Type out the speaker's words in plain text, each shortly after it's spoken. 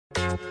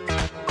Hey,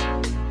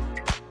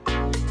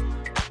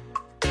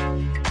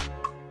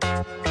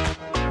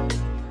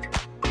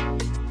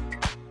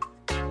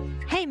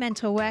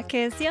 mental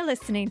workers, you're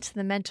listening to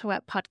the Mental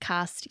Work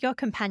Podcast, your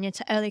companion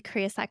to early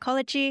career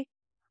psychology.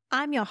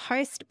 I'm your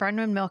host,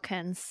 Bronwyn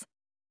Milkins.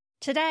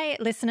 Today,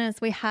 listeners,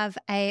 we have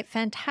a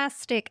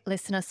fantastic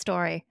listener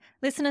story.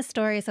 Listener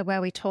stories are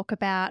where we talk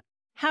about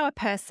how a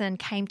person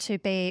came to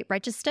be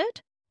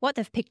registered, what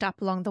they've picked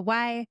up along the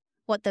way,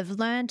 what they've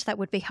learned that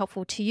would be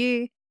helpful to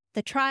you,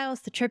 the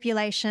trials, the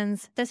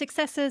tribulations, the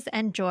successes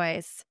and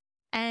joys.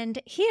 And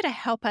here to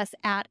help us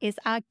out is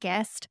our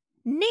guest,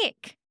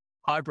 Nick.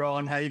 Hi,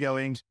 Bron. How are you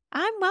going?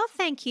 I'm well,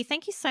 thank you.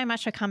 Thank you so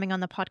much for coming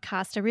on the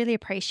podcast. I really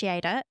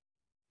appreciate it.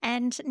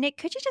 And Nick,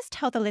 could you just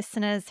tell the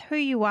listeners who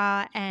you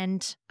are?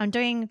 And I'm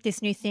doing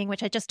this new thing,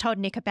 which I just told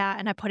Nick about,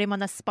 and I put him on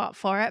the spot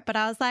for it. But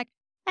I was like,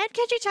 and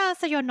could you tell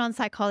us your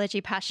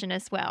non-psychology passion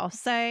as well?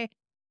 So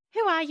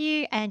who are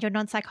you and your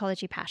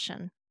non-psychology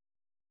passion?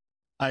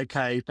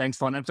 Okay, thanks,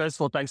 Bron. And first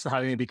of all, thanks for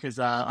having me because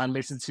I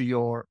listen to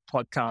your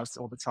podcast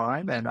all the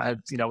time. And I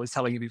was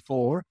telling you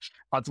before,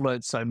 I've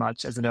learned so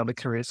much as an early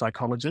career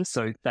psychologist.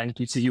 So thank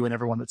you to you and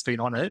everyone that's been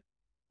on it.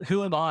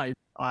 Who am I?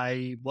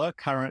 I work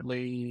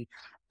currently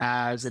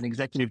as an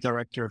executive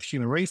director of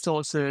human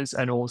resources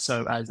and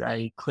also as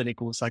a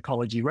clinical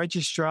psychology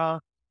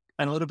registrar.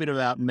 And a little bit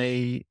about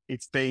me,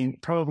 it's been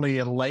probably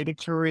a later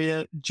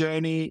career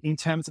journey in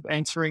terms of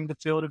entering the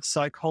field of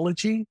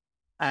psychology.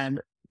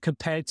 And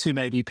compared to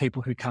maybe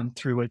people who come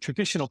through a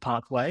traditional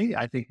pathway,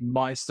 I think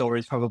my story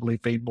has probably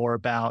been more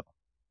about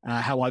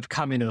how I've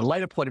come in at a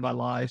later point in my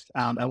life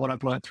and what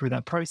I've learned through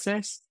that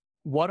process.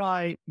 What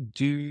I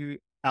do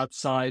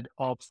outside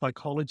of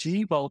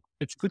psychology, well,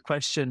 it's a good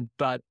question,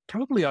 but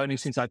probably only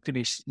since I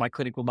finished my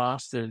clinical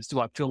masters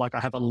do I feel like I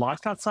have a life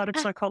outside of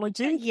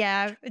psychology.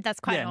 Yeah, that's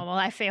quite normal,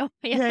 I feel.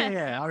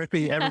 Yeah. I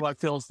reckon everyone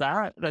feels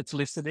that's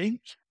listening.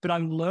 But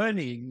I'm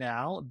learning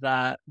now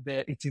that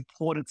it's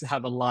important to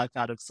have a life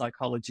out of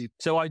psychology.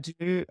 So I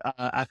do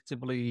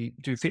actively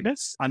do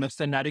fitness. I'm a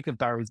fanatic of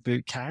Barry's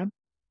Boot Camp.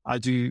 I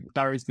do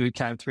Barry's Boot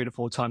Camp 3 to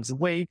 4 times a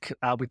week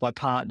with my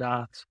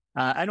partner.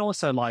 And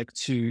also like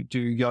to do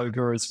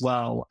yoga as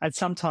well. And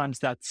sometimes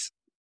that's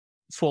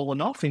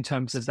fallen off in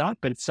terms of that,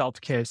 but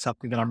self-care is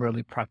something that I'm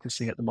really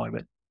practicing at the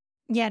moment.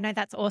 Yeah, no,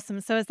 that's awesome.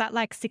 So is that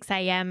like 6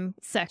 a.m.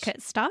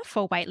 circuit stuff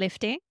or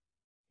weightlifting?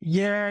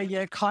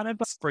 Yeah, kind of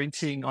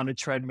sprinting on a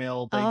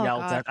treadmill, being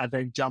yelled at, and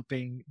then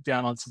jumping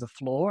down onto the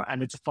floor.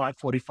 And it's a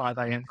 5:45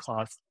 a.m.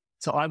 class.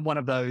 So I'm one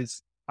of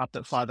those up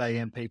at 5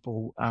 a.m.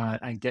 people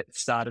and get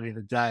started in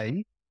the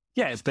day.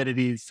 Yeah, but it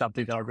is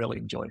something that I really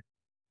enjoy.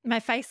 My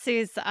face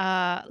is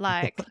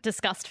like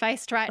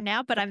disgust-faced right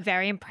now, but I'm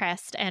very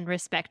impressed and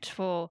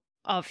respectful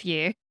of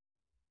you.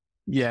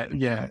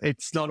 Yeah.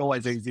 It's not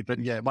always easy, but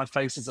yeah, my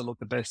face doesn't look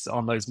the best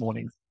on those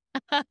mornings.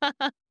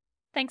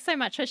 Thanks so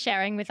much for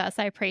sharing with us.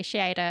 I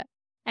appreciate it.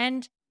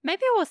 And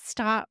maybe we'll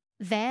start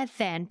there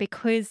then,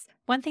 because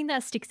one thing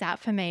that sticks out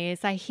for me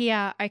is I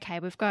hear, okay,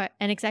 we've got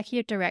an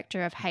executive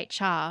director of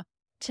HR.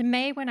 To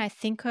me, when I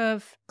think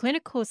of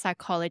clinical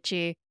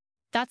psychology,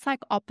 that's like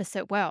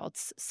opposite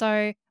worlds.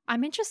 So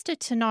I'm interested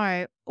to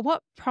know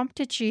what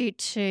prompted you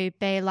to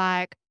be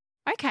like,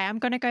 okay, I'm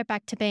going to go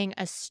back to being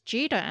a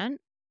student,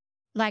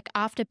 like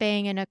after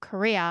being in a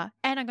career,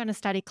 and I'm going to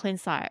study clin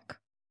psych.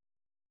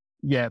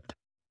 Yep.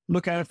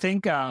 Look, I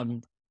think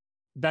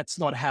that's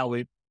not how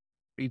it,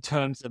 in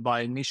terms of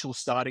my initial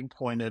starting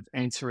point of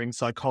entering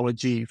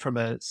psychology from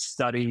a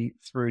study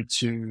through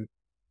to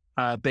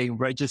being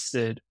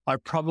registered, I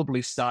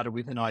probably started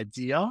with an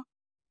idea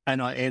and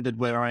I ended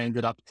where I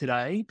ended up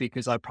today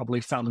because I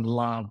probably fell in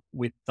love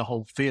with the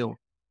whole field.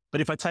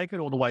 But if I take it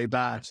all the way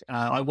back,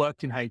 I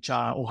worked in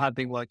HR or have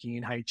been working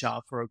in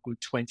HR for a good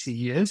 20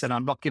 years, and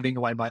I'm not giving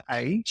away my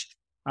age.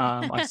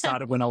 I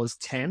started when I was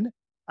 10.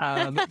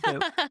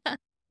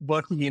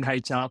 Working in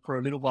HR for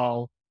a little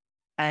while.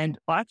 And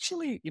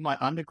actually, in my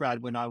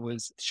undergrad, when I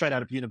was straight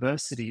out of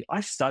university,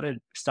 I studied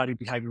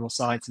behavioral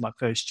science in my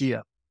first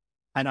year.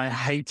 And I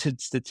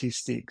hated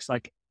statistics,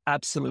 like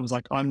absolutely was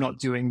like, I'm not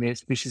doing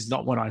this. This is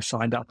not what I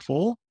signed up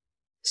for.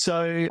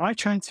 So I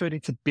transferred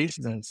into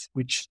business,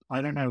 which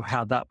I don't know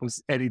how that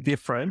was any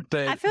different.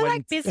 But I feel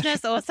like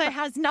business also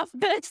has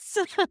numbers.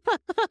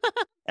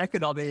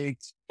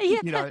 Economics,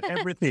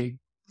 everything.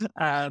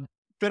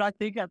 But I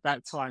think at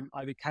that time,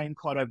 I became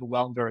quite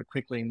overwhelmed very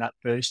quickly in that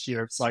first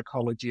year of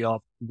psychology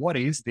of what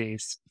is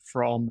this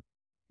from,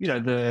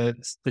 the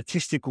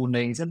statistical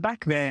needs. And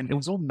back then it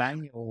was all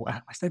manual.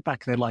 I say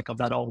back then like I'm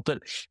that old,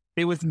 but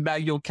it was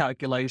manual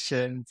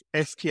calculations.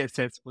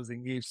 SPSS was a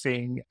new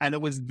thing and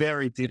it was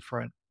very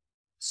different.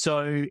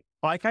 So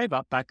I gave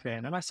up back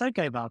then. And I say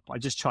gave up, I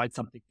just tried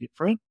something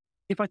different.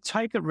 If I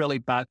take it really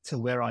back to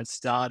where I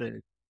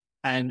started,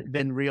 and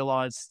then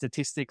realized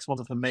statistics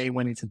wasn't for me,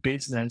 went into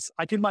business.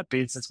 I did my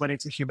business, went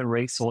into human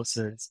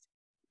resources.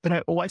 But I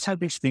always had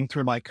this thing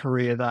through my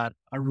career that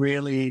I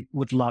really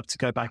would love to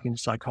go back into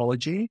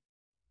psychology.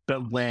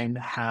 But when,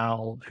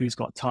 how, who's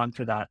got time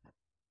for that?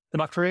 So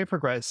my career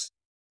progressed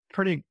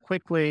pretty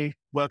quickly,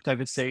 worked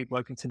overseas,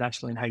 worked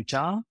internationally in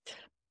HR.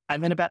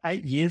 And then about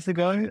 8 years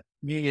ago,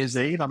 New Year's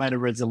Eve, I made a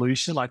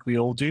resolution like we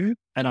all do.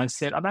 And I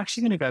said, I'm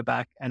actually going to go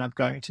back and I'm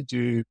going to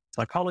do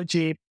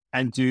psychology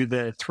and do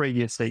the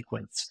 3-year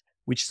sequence,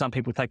 which some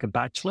people take a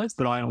bachelor's,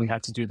 but I only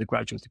had to do the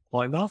graduate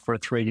diploma for a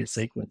 3-year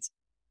sequence.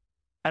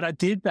 And I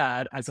did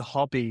that as a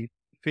hobby,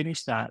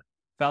 finished that,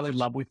 fell in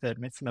love with it,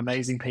 met some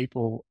amazing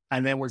people,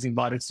 and then was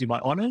invited to do my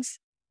honors.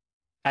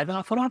 And then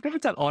I thought, I've never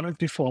done honors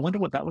before. I wonder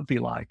what that would be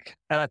like.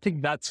 And I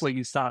think that's where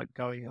you start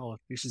going, oh,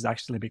 this is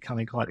actually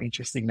becoming quite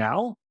interesting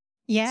now.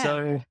 Yeah.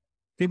 So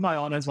did my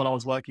honors while I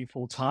was working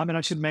full time. And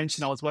I should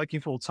mention I was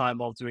working full time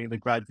while doing the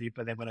grad dip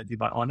and then when I did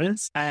my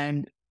honors.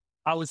 And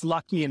I was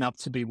lucky enough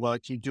to be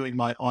doing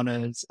my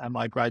honors and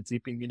my grad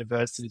dip in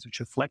universities, which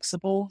were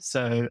flexible.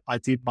 So I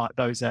did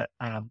those at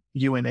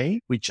UNE,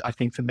 which I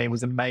think for me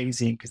was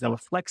amazing because they were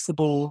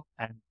flexible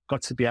and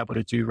got to be able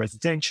to do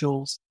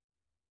residentials.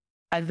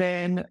 And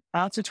then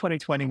after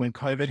 2020, when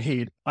COVID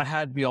hit, I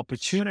had the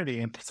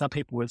opportunity, and some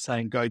people were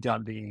saying, go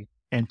down the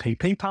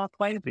NPP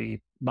pathway, the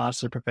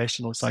Master of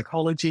Professional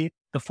Psychology.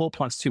 The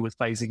 4+2 was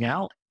phasing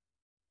out.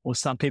 Or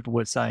some people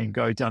were saying,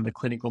 go down the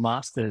clinical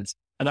masters.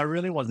 And I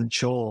really wasn't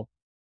sure.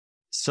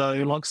 So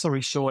long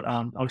story short,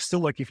 I was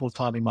still working full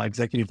time in my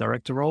executive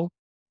director role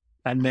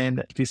and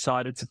then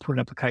decided to put an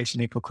application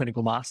in for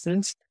clinical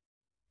masters.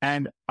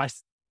 And it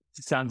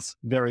sounds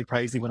very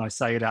crazy when I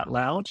say it out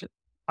loud.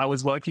 I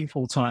was working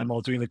full time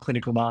while doing the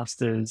clinical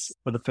masters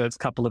for the first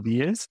couple of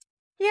years.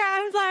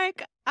 Yeah,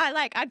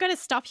 I got to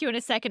stop you in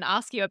a second,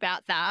 ask you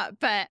about that.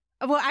 But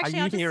well, actually,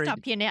 I'll just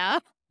stop you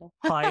now.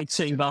 High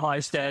achiever, high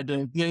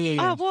standard.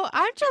 Yeah. Oh, well,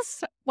 I'm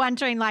just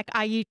wondering, like,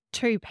 are you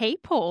two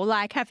people?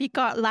 Like, have you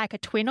got like a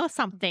twin or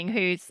something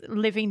who's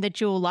living the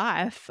dual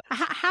life?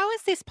 How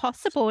is this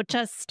possible?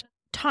 Just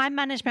time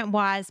management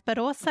wise, but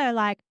also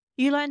like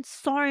you learn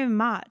so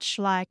much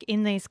like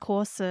in these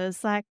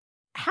courses. Like,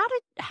 how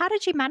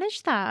did you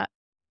manage that?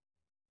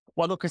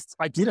 Well, look,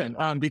 I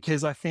didn't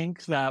because I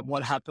think that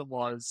what happened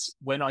was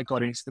when I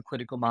got into the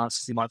clinical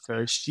masters in my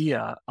first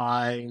year,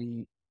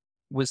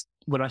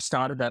 when I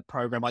started that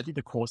program, I did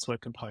the coursework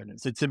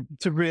components. So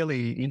to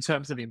really, in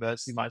terms of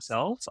immersing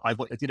myself, I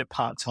did it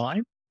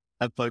part-time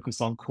and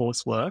focused on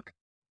coursework,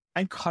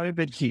 and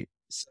COVID hit.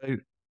 So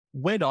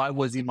when I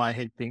was in my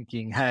head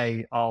thinking,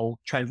 hey, I'll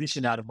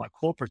transition out of my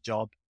corporate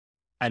job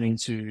and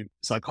into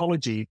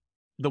psychology,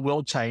 the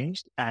world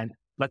changed. And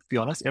let's be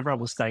honest, everyone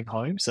was staying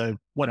home. So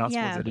what else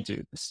was there to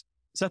do?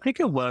 So I think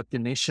it worked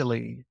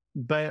initially,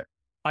 but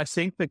I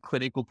think the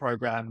clinical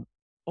program,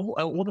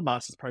 all the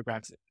master's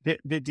programs,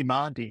 they're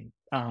demanding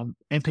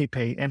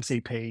MPP,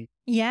 MCP,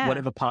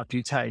 whatever path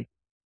you take.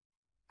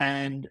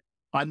 And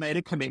I made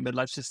a commitment,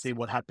 let's just see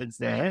what happens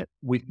there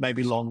with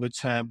maybe longer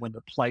term when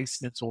the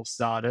placements all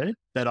started,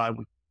 that I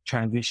would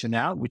transition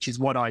out, which is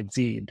what I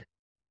did.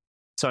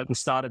 So at the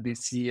start of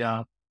this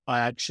year, I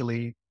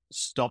actually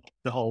stopped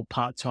the whole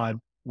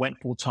part-time, went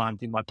full-time,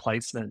 did my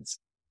placements.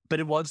 But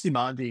it was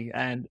demanding.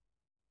 And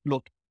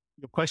look,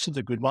 your question's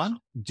a good one.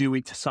 Do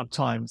we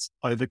sometimes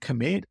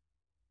overcommit?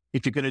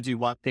 If you're going to do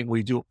one thing,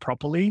 we do it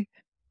properly.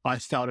 I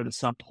felt at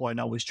some point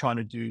I was trying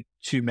to do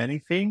too many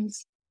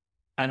things.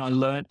 And I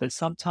learned that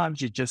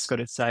sometimes you just got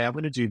to say, I'm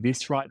going to do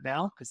this right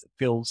now because it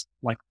feels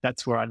like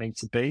that's where I need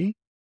to be.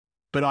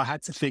 But I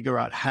had to figure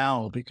out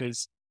how,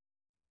 because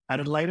at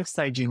a later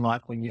stage in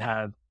life, when you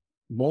have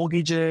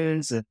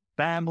mortgages and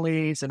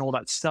families and all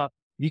that stuff,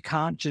 you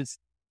can't just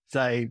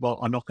say, well,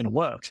 I'm not going to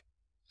work.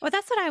 Well,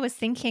 that's what I was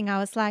thinking. I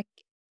was like,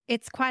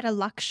 it's quite a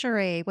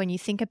luxury when you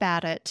think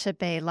about it to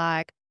be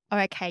like, oh,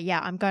 okay, yeah,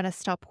 I'm going to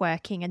stop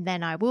working and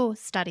then I will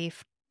study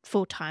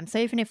full time. So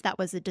even if that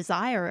was a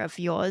desire of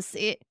yours,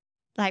 it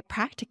like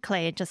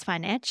practically and just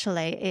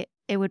financially,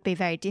 it would be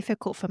very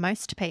difficult for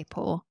most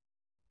people.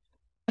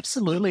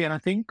 Absolutely. And I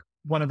think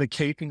one of the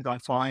key things I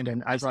find,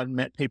 and as I've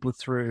met people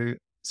through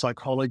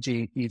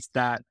psychology, is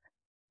that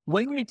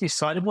when you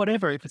decide,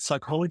 whatever, if it's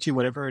psychology,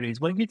 whatever it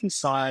is, when you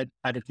decide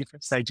at a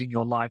different stage in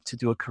your life to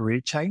do a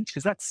career change,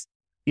 because that's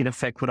in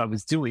effect what I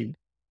was doing,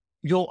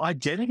 your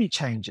identity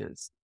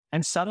changes.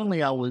 And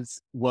suddenly I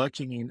was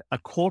working in a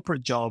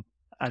corporate job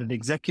at an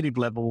executive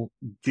level,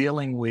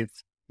 dealing with,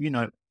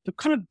 the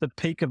kind of the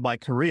peak of my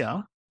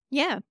career.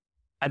 Yeah.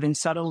 And then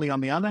suddenly, on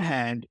the other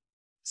hand,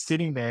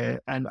 sitting there,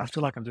 and I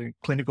feel like I'm doing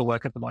clinical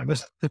work at the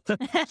moment,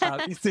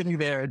 sitting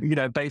there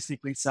and,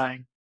 basically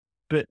saying,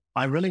 but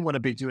I really want to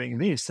be doing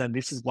this. And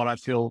this is what I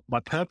feel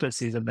my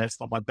purpose is. And that's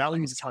what my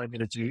values are telling me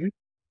to do.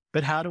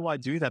 But how do I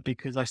do that?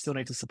 Because I still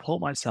need to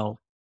support myself.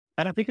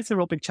 And I think it's a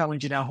real big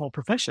challenge in our whole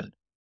profession.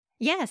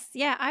 Yes.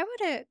 Yeah, I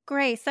would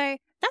agree. So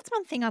that's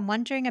one thing I'm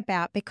wondering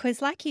about,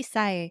 because like you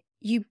say,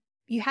 you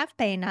have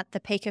been at the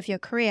peak of your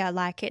career,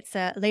 like it's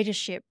a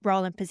leadership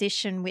role and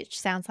position, which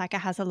sounds like it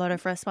has a lot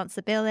of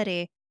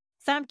responsibility.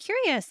 So I'm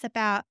curious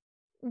about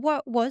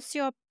what was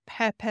your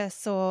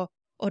purpose or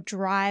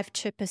drive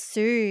to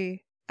pursue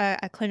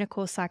a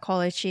clinical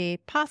psychology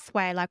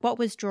pathway? Like what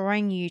was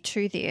drawing you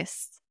to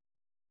this?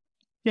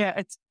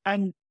 Yeah,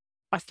 and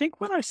I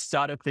think when I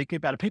started thinking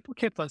about it, people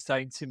kept on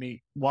saying to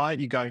me, why are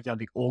you going down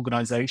the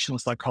organizational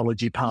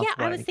psychology Yeah, I was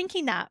pathway?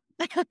 thinking that.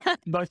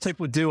 Most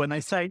people do. And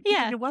they say,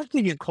 Yeah. you're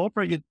working in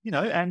corporate,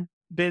 and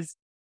there's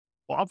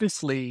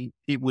obviously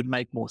it would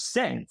make more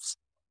sense.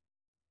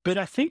 But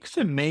I think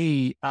for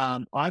me,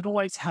 I've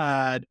always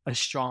had a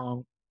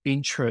strong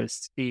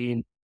interest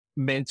in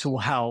mental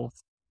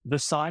health. The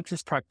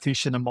scientist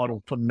practitioner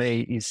model for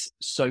me is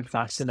so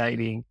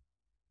fascinating.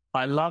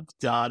 I love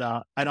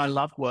data and I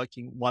love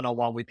working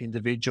one-on-one with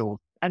individuals.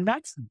 And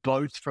that's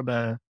both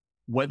from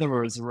whether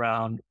it was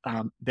around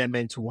their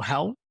mental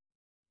health,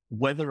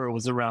 whether it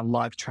was around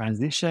life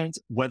transitions,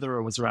 whether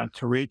it was around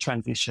career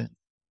transition.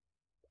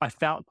 I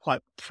felt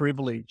quite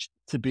privileged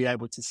to be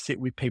able to sit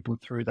with people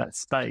through that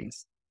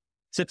space.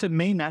 So for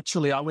me,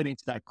 naturally, I went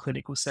into that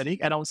clinical setting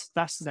and I was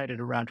fascinated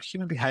around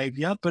human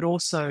behavior, but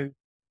also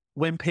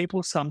when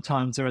people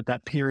sometimes are at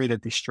that period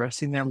of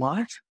distress in their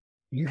life,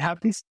 you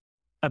have this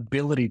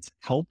ability to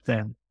help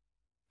them.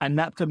 And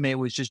that for me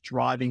was just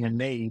driving a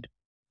need.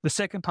 The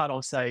second part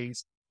I'll say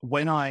is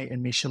when I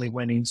initially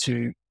went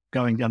into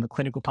going down the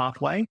clinical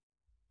pathway,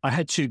 I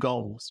had two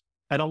goals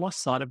and I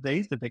lost sight of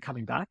these, but they're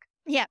coming back.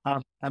 Yeah.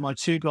 And my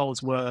two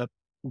goals were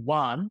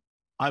one,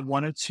 I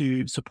wanted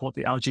to support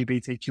the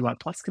LGBTQI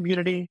plus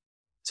community.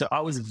 So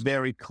I was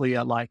very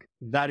clear, like,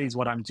 that is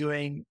what I'm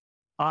doing.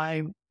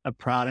 I'm a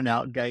proud and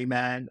out gay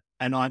man.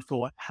 And I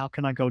thought, how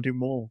can I go do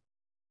more?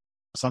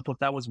 So I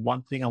thought that was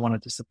one thing I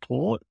wanted to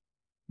support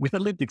with a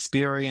lived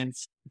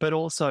experience, but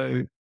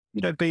also,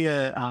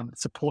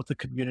 support the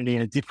community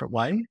in a different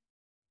way.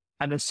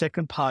 And the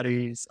second part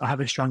is I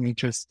have a strong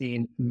interest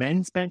in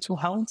men's mental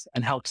health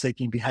and help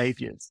seeking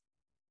behaviors.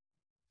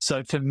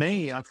 So for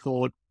me, I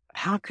thought,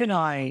 how can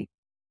I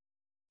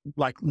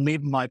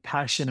live my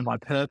passion and my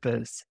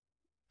purpose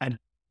and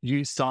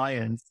use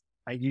science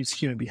and use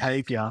human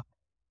behavior?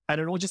 And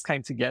it all just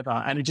came together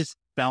and it just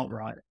felt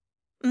right.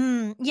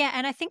 Yeah,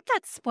 and I think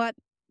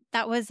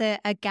that was a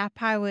gap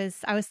I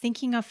was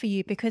thinking of for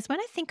you, because when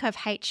I think of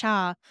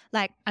HR,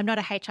 like, I'm not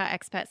a HR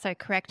expert, so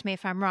correct me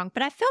if I'm wrong,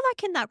 but I feel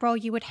like in that role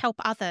you would help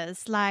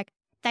others. Like,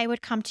 they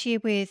would come to you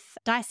with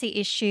dicey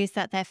issues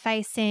that they're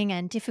facing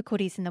and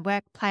difficulties in the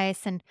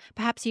workplace, and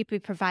perhaps you'd be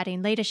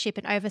providing leadership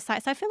and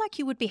oversight. So I feel like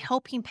you would be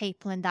helping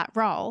people in that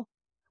role,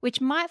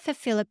 which might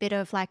fulfill a bit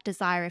of like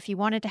desire if you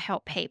wanted to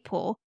help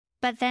people.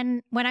 But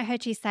then when I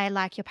heard you say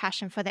like your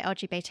passion for the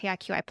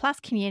LGBTIQI plus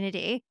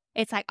community,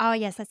 it's like, oh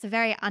yes, that's a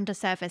very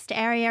underserviced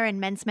area, and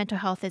men's mental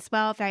health as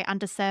well, very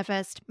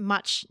underserviced,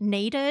 much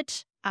needed,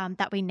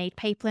 that we need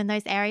people in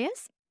those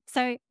areas.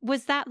 So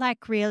was that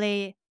like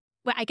really,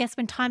 well, I guess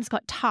when times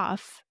got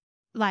tough,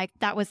 like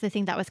that was the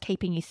thing that was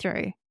keeping you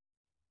through?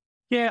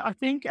 Yeah, I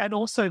think, and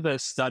also the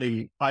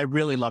study, I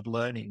really love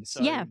learning.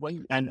 So, Yeah.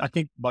 and I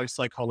think most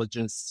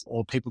psychologists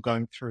or people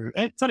going through,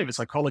 it's not even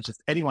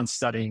psychologists, anyone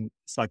studying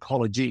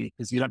psychology,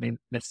 because you don't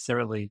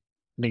necessarily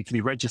need to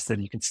be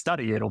registered. You can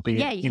study it or be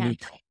Yeah, you can.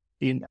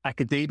 in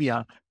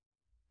academia.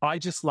 I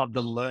just love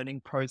the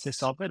learning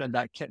process of it. And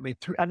that kept me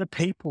through. And the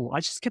people,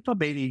 I just kept on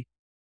meeting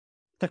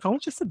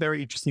psychologists are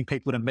very interesting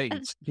people to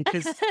meet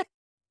because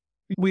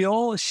we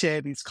all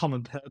share this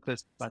common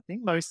purpose. I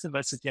think most of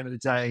us at the end of the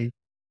day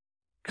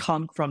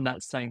come from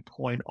that same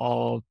point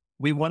of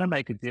we want to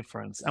make a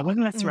difference. And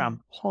whether that's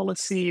around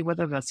policy,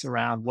 whether that's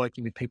around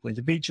working with people,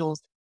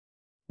 individuals,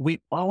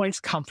 we always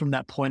come from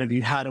that point of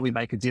view. How do we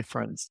make a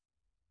difference?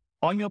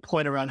 On your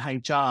point around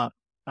HR,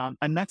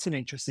 and that's an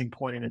interesting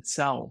point in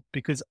itself,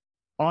 because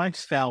I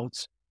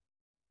felt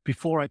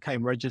before I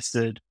came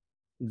registered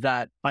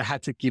that I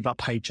had to give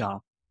up HR.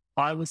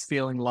 I was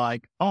feeling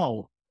like,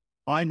 oh,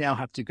 I now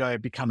have to go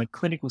become a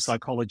clinical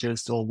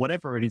psychologist or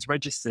whatever it is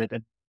registered.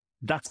 And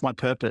that's my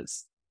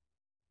purpose.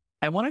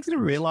 And what I didn't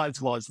realize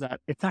was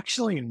that it's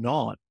actually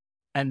not.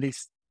 And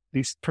this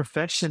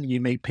profession, you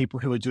meet people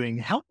who are doing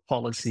health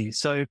policy.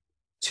 So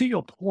to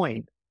your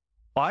point,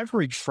 I've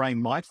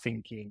reframed my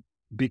thinking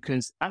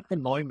because at the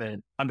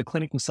moment, I'm a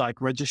clinical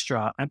psych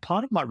registrar, and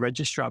part of my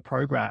registrar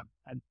program,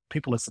 and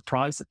people are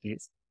surprised at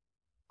this,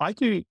 I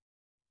do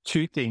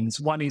two things.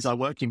 One is I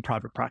work in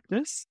private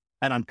practice,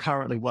 and I'm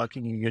currently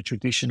working in a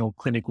traditional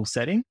clinical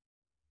setting,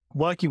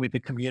 working with the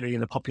community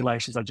and the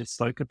populations I just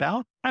spoke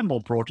about, and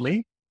more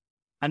broadly.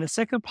 And the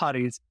second part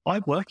is I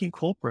work in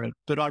corporate,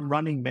 but I'm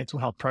running mental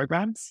health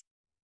programs.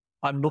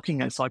 I'm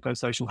looking at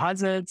psychosocial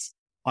hazards.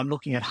 I'm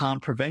looking at harm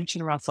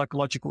prevention around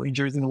psychological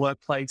injuries in the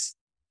workplace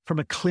from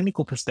a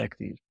clinical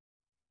perspective.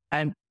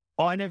 And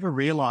I never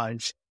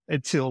realized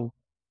until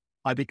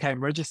I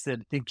became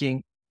registered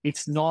thinking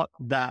it's not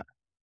that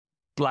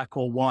black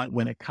or white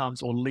when it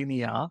comes or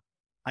linear.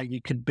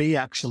 You could be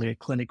actually a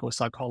clinical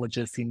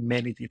psychologist in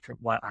many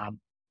different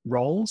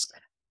roles,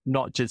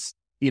 not just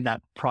in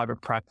that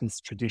private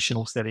practice,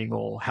 traditional setting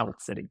or health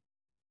setting.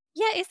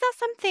 Yeah, is that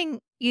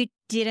something you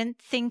didn't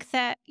think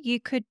that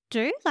you could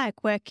do,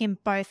 like work in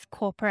both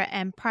corporate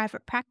and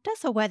private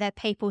practice? Or were there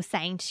people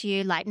saying to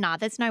you, like, nah,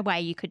 there's no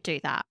way you could do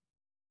that?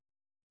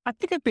 I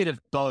think a bit of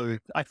both.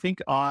 I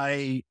think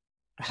I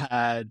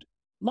had,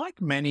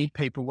 like many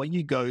people, when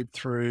you go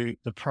through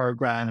the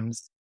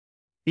programs,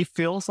 it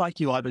feels like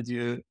you either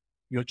do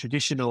your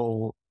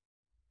traditional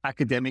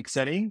academic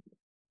setting,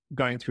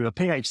 going through a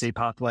PhD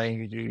pathway,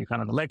 you do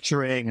kind of the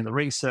lecturing and the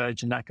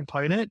research and that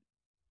component,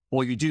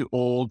 or you do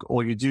org,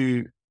 or you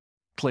do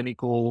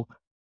clinical.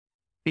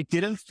 It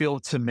didn't feel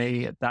to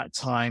me at that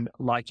time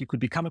like you could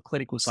become a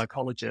clinical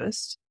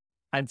psychologist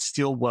and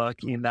still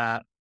work in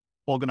that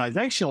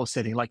organizational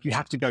setting. Like you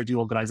have to go do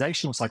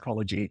organizational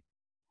psychology.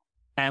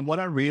 And what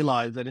I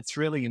realized that it's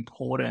really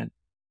important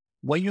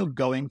when you're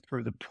going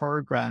through the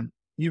program,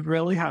 you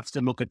really have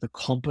to look at the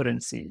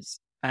competencies.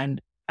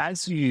 And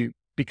as you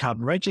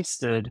become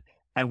registered,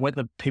 and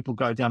whether people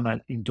go down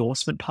that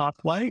endorsement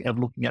pathway of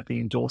looking at the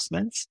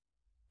endorsements,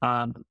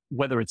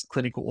 whether it's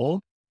clinical or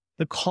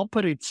the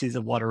competencies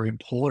of what are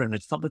important.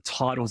 It's not the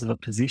titles of a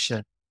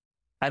position.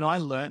 And I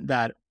learned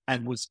that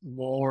and was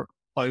more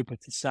open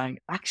to saying,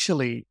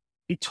 actually,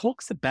 it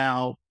talks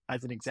about,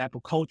 as an example,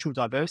 cultural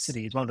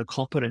diversity is one of the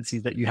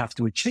competencies that you have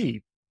to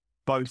achieve,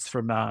 both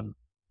from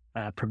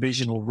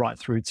provisional right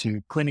through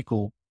to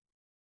clinical.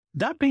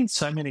 That means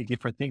so many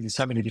different things in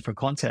so many different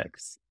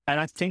contexts. And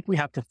I think we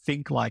have to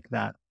think like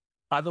that.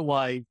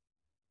 Otherwise,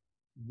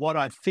 what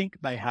I think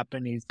may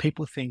happen is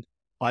people think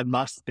I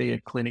must be a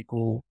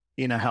clinical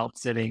in a health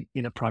setting,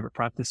 in a private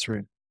practice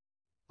room.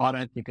 I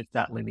don't think it's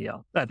that linear,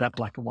 that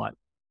black and white.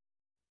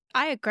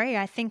 I agree.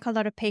 I think a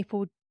lot of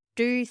people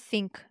do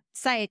think,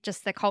 say,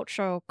 just the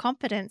cultural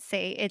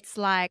competency. It's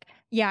like,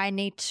 yeah, I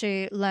need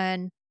to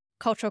learn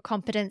cultural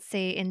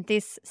competency in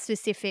this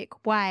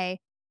specific way,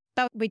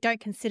 but we don't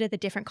consider the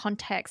different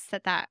contexts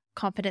that that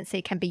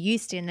competency can be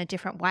used in, the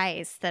different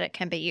ways that it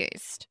can be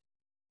used.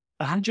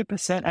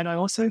 100%. And I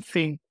also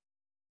think,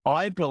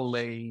 I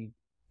believe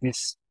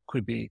this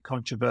could be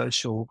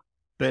controversial,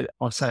 but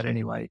I'll say it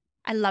anyway.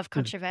 I love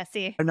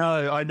controversy. I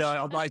know.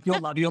 I'm like, you're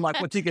like,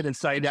 what's he going to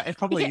say now? It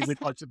probably isn't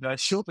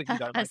controversial, but you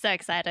don't. I'm so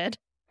excited.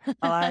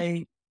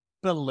 I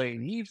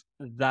believe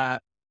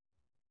that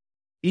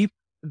if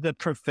the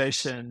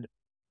profession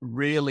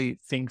really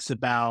thinks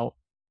about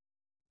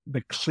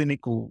the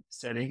clinical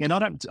setting, and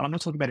I'm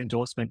not talking about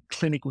endorsement,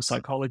 clinical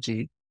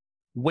psychology,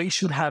 we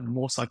should have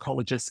more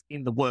psychologists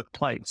in the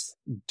workplace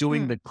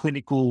doing the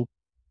clinical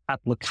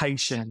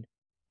application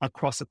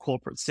across a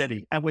corporate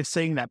setting. And we're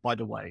seeing that, by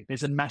the way.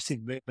 There's a massive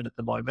movement at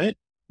the moment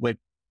where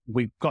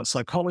we've got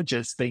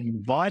psychologists being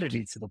invited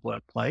into the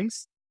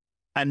workplace,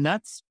 and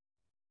that's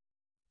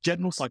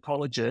general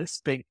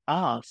psychologists being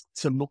asked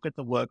to look at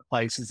the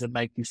workplaces and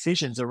make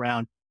decisions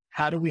around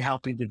how do we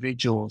help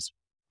individuals,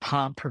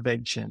 harm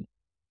prevention.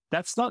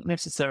 That's not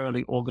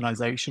necessarily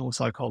organizational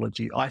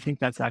psychology. I think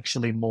that's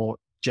actually more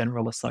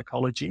generalist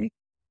psychology.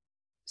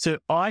 So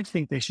I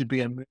think there should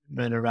be a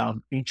movement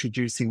around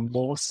introducing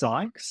more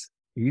psychs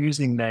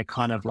using their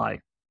kind of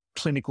like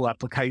clinical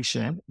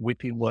application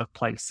within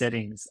workplace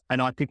settings.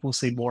 And I think we'll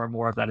see more and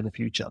more of that in the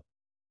future.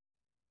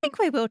 I think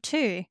we will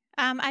too.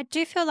 I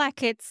do feel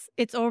like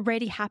it's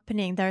already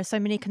happening. There are so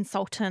many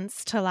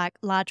consultants to like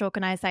large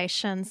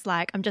organizations.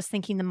 Like I'm just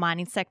thinking the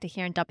mining sector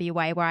here in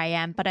WA where I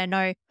am, but I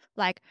know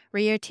like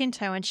Rio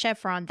Tinto and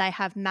Chevron, they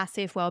have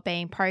massive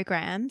wellbeing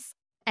programs,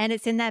 and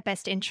it's in their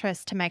best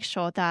interest to make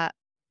sure that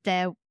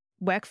their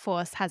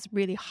workforce has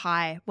really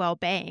high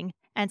wellbeing.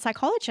 And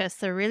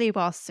psychologists are really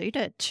well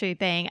suited to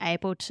being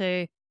able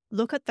to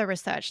look at the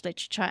research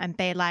literature and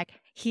be like,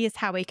 here's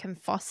how we can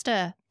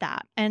foster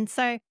that. And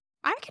so I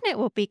reckon it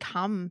will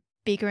become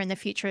bigger in the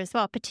future as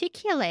well.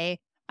 Particularly,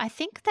 I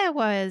think there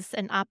was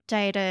an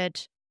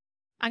updated,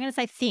 I'm going to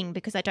say thing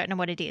because I don't know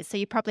what it is. So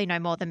you probably know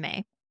more than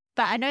me.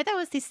 But I know there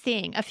was this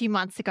thing a few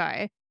months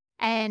ago,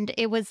 and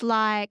it was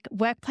like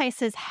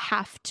workplaces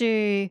have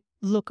to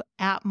look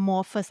out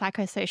more for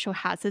psychosocial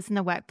hazards in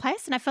the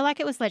workplace. And I feel like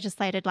it was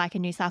legislated like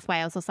in New South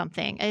Wales or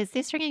something. Is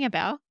this ringing a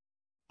bell?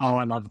 Oh,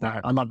 I love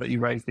that. I love that you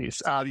raised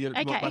this.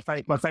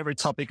 Okay. My favorite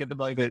topic at the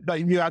moment. No,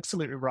 you're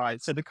absolutely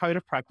right. So the code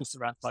of practice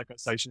around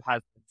psychosocial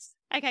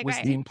hazards was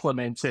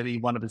implemented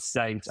in one of the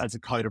states as a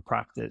code of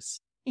practice.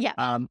 Yeah.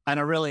 And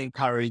I really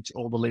encourage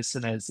all the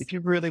listeners, if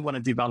you really want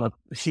to develop,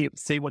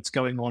 see what's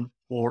going on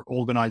for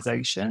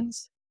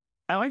organizations.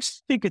 I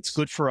actually think it's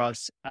good for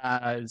us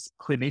as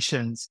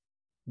clinicians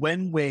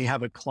when we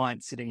have a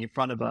client sitting in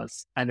front of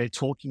us and they're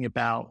talking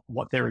about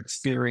what they're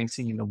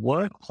experiencing in the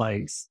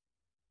workplace.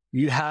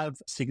 You have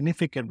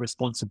significant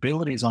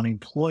responsibilities on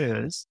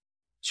employers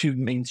to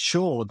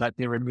ensure that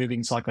they're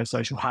removing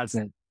psychosocial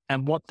hazard.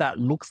 And what that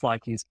looks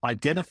like is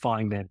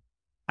identifying them.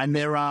 And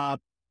there are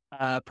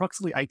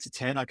approximately 8 to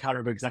 10, I can't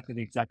remember exactly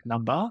the exact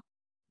number,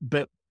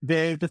 but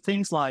they're the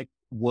things like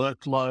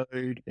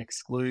workload,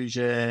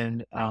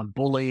 exclusion,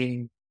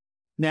 bullying.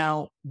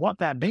 Now, what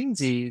that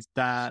means is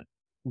that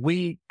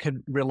we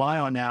can rely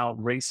on our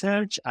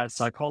research as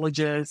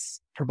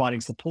psychologists,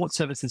 providing support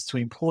services to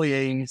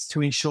employees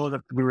to ensure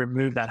that we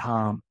remove that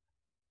harm.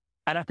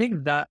 And I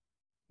think that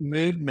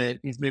movement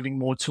is moving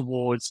more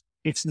towards,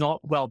 it's not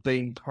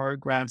well-being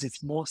programs,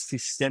 it's more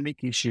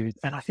systemic issues.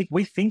 And I think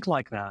we think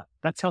like that.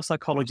 That's how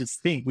psychologists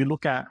think. We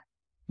look at,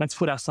 let's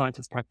put our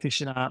scientist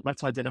practitioner,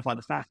 let's identify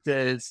the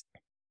factors,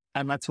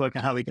 and let's work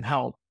on how we can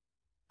help.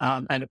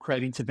 and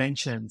create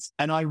interventions.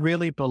 And I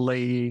really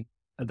believe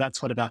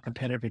that's what about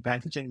competitive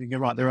advantage. And you're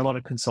right, there are a lot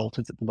of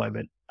consultants at the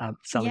moment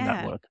selling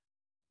that Yeah. work.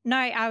 No,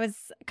 I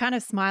was kind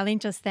of smiling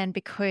just then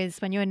because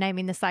when you were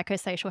naming the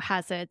psychosocial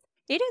hazards,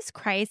 it is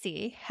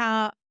crazy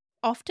how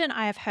often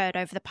I have heard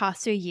over the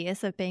past few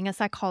years of being a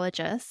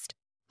psychologist,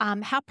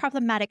 how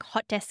problematic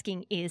hot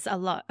desking is a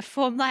lot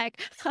for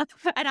like,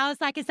 and I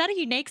was like, is that a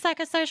unique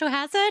psychosocial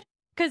hazard?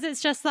 Because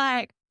it's just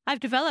like, I've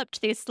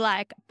developed this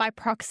like by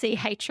proxy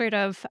hatred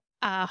of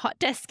hot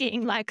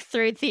desking, like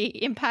through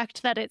the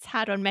impact that it's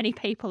had on many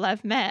people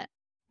I've met.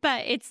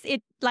 But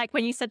it like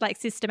when you said like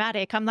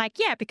systematic, I'm like,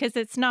 yeah, because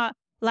it's not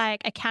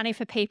like accounting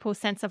for people's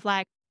sense of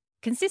like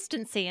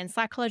consistency and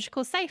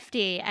psychological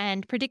safety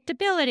and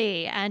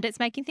predictability, and it's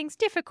making things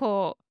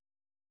difficult.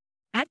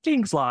 And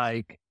things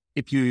like,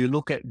 if you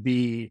look at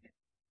the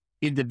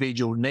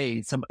individual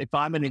needs, if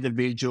I'm an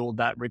individual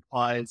that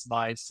requires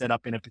my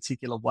setup in a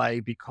particular way,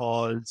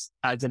 because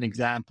as an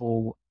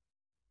example,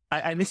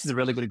 and this is a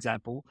really good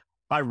example,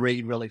 I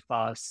read really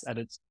fast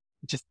and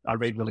I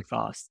read really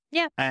fast.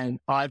 Yeah. And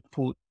I've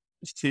put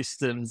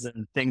systems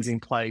and things in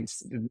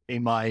place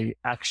in my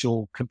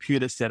actual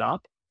computer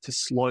setup to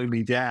slow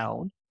me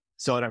down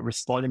so I don't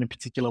respond in a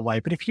particular way.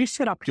 But if you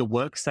set up your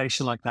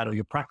workstation like that or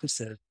your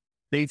practices,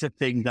 these are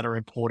things that are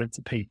important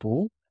to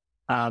people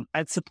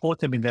and support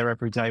them in their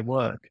everyday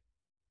work.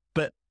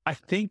 But I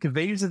think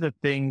these are the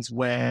things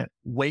where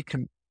we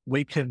can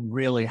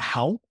really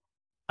help,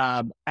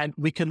 and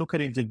we can look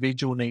at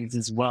individual needs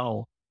as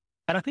well.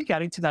 And I think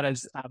adding to that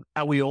is,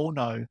 as we all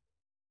know,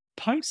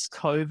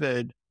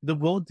 post-COVID, the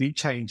world did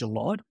change a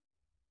lot,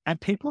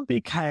 and people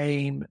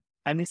became,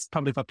 and this is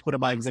probably if I put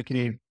my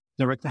executive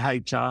director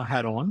HR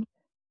hat on,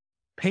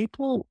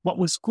 what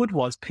was good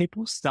was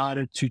people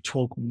started to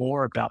talk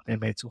more about their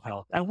mental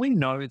health. And we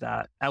know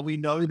that. And we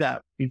know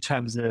that in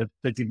terms of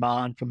the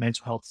demand for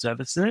mental health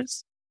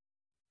services.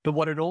 But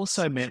what it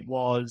also meant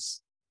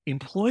was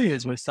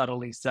employers were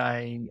suddenly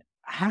saying,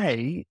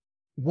 hey,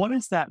 what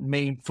does that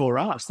mean for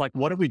us? Like,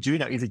 what do we do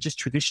now? Is it just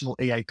traditional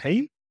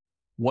EAP?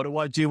 What do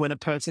I do when a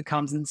person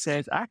comes and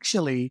says,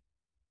 actually,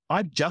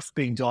 I've just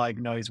been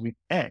diagnosed with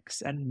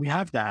X, and we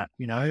have that,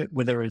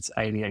 whether it's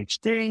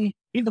ADHD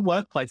in the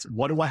workplace,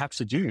 what do I have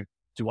to do?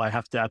 Do I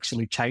have to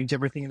actually change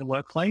everything in the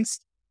workplace?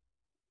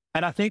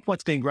 And I think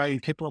what's been great is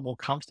people are more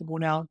comfortable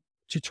now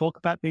to talk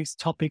about these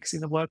topics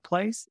in the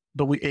workplace,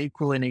 but we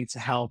equally need to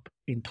help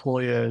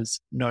employers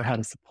know how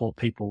to support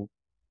people.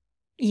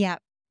 Yeah.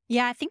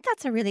 Yeah, I think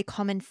that's a really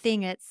common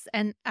thing.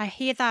 And I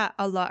hear that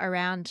a lot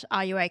around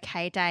Are You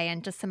OK Day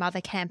and just some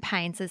other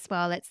campaigns as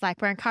well. It's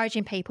like we're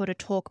encouraging people to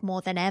talk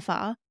more than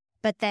ever,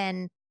 but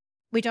then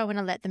we don't want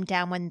to let them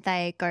down when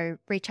they go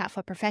reach out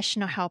for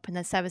professional help and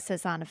the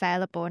services aren't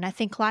available. And I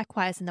think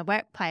likewise in the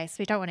workplace,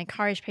 we don't want to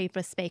encourage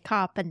people to speak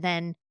up and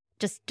then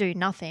just do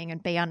nothing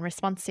and be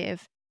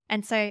unresponsive.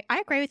 And so I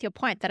agree with your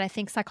point that I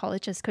think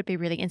psychologists could be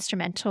really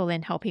instrumental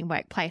in helping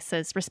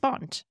workplaces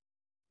respond.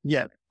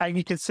 Yeah. And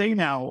you can see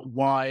now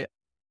why,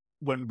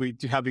 when we're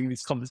having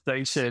this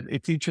conversation,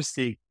 it's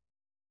interesting.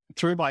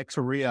 Through my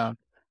career,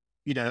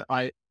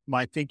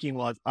 my thinking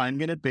was, I'm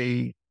going to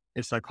be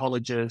a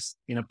psychologist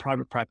in a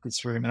private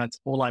practice room, and that's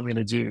all I'm going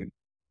to do.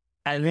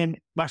 And then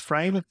my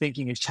frame of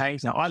thinking has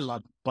changed now. I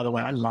love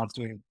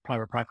doing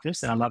private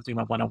practice, and I love doing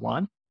my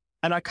one-on-one.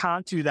 And I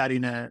can't do that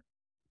in a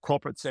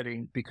corporate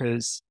setting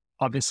because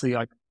obviously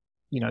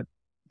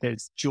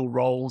there's dual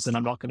roles, and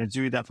I'm not going to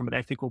do that from an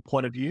ethical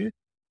point of view.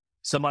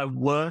 So my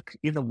work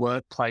in the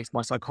workplace,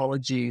 my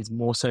psychology is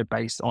more so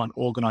based on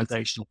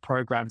organizational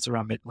programs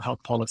around mental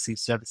health policy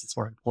services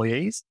for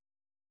employees.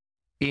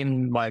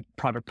 In my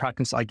private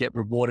practice, I get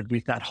rewarded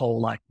with that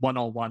whole like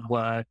one-on-one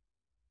work,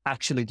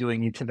 actually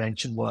doing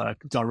intervention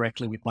work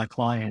directly with my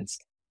clients.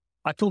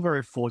 I feel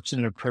very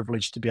fortunate and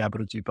privileged to be able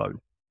to do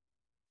both.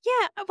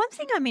 Yeah. One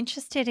thing I'm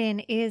interested in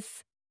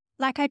is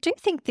I do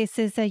think this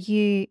is a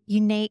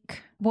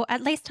unique, well,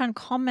 at least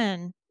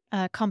uncommon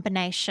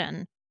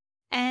combination.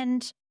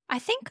 And I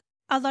think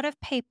a lot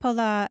of people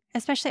are,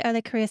 especially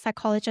early career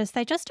psychologists,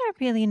 they just don't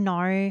really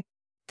know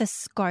the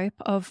scope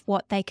of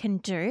what they can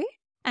do.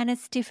 And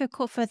it's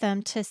difficult for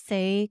them to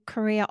see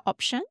career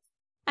options.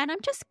 And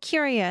I'm just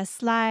curious,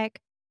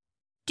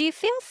 do you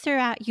feel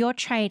throughout your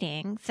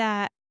training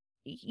that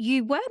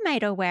you were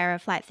made aware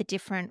of the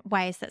different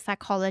ways that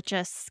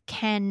psychologists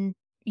can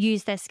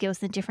use their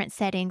skills in different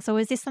settings? Or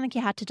is this something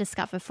you had to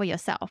discover for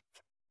yourself?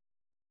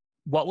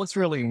 What was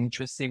really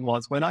interesting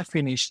was when I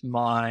finished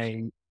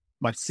my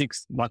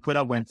sixth, when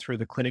I went through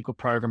the clinical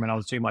program and I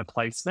was doing my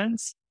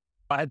placements,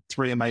 I had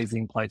 3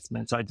 amazing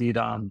placements. I did,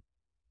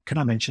 can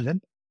I mention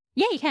them?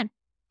 Yeah, you can.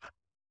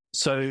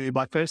 So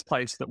my first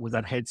placement was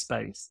at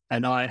Headspace,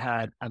 and I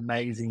had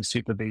amazing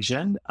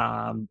supervision.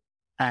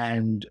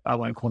 And I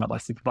won't call out my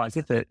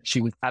supervisor, but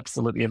she was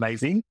absolutely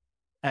amazing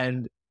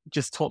and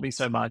just taught me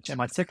so much. And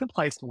my second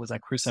placement was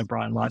at Chris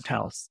O'Brien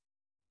Lighthouse.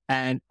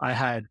 And I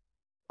had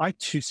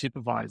 2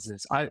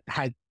 supervisors. I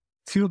had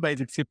 2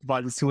 amazing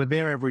supervisors who were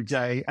there every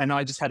day. And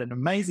I just had an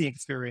amazing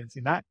experience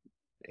in that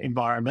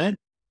environment.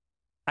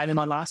 And then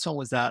my last one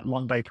was at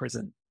Long Bay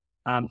Prison.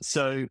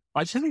 So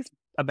I just had these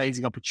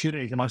amazing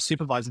opportunities, and my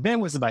supervisor then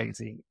was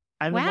amazing.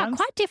 And Wow,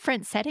 quite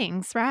different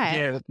settings, right?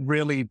 yeah,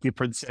 really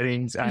different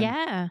settings and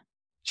Yeah.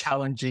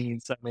 challenging in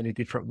so many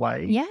different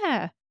ways.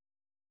 Yeah.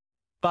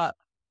 But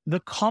the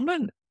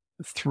common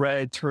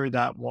thread through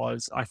that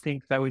was, I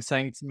think they were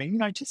saying to me,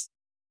 just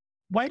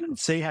wait and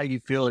see how you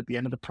feel at the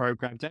end of the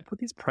program. Don't put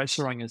this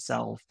pressure on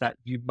yourself that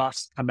you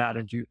must come out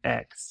and do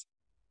X.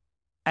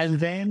 And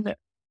then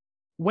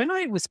when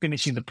I was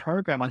finishing the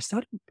program, I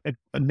started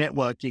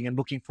networking and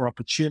looking for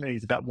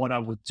opportunities about what I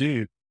would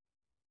do.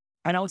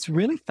 And it was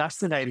really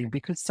fascinating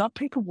because some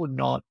people would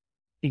not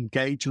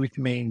engage with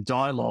me in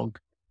dialogue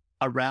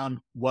around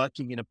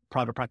working in a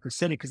private practice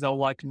setting because they were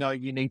like, no,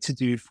 you need to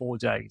do 4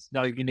 days.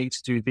 No, you need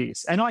to do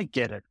this. And I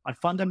get it. I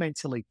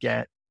fundamentally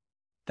get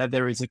that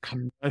there is a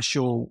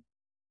commercial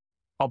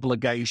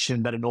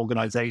obligation that an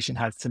organization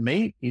has to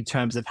meet in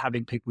terms of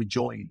having people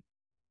join.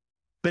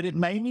 But it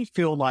made me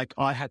feel like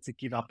I had to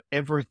give up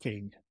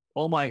everything,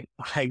 all my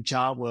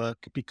HR work,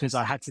 because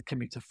I had to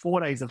commit to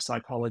 4 days of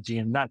psychology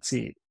and that's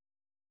it.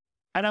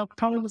 And I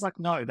probably was like,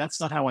 no, that's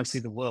not how I see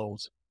the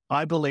world.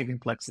 I believe in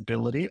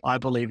flexibility. I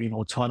believe in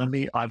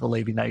autonomy. I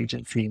believe in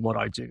agency in what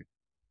I do.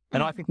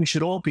 And I think we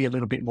should all be a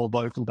little bit more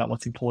vocal about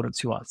what's important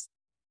to us.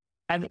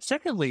 And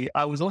secondly,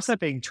 I was also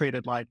being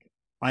treated like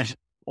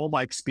all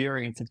my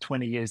experience of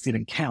 20 years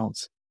didn't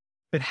count.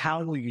 But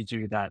how will you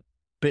do that?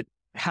 But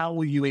how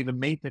will you even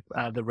meet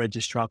the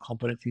registrar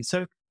competency?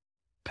 So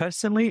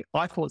personally,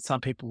 I thought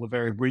some people were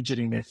very rigid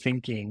in their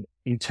thinking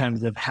in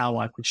terms of how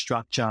I could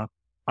structure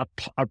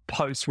a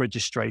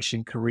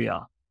post-registration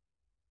career.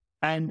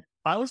 And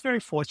I was very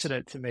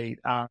fortunate to meet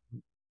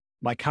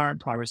my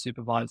current primary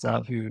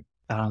supervisor who,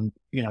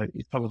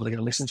 is probably going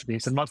to listen to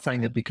this. I'm not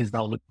saying that because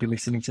they'll be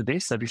listening to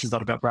this, so this is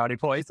not about brownie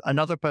points.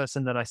 Another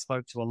person that I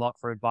spoke to a lot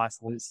for advice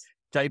was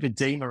David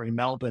Deemer in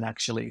Melbourne,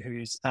 actually,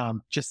 who's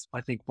just,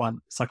 I think, won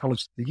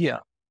Psychologist of the Year.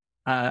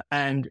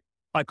 And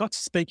I got to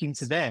speaking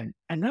to them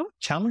and they were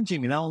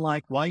challenging me. They were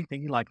like, why are you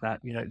thinking like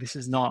that? This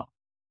is not,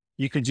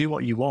 you can do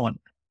what you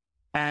want.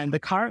 And the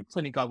current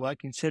clinic I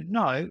work in said,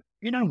 no,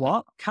 you know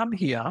what? Come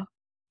here,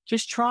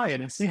 just try it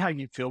and see how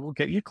you feel. We'll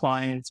get you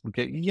clients. We'll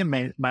get you your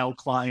male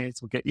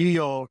clients. We'll get you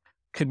your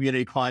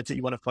community clients that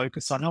you want to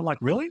focus on. And I'm like,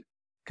 really?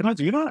 Can I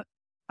do that?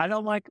 And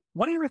I'm like,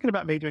 what do you reckon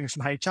about me doing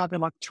some HR? They're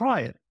like,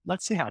 try it.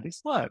 Let's see how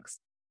this works.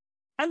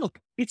 And look,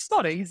 it's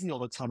not easy all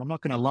the time. I'm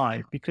not going to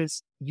lie,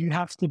 because you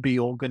have to be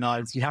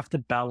organized. You have to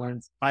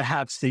balance. I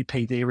have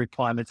CPD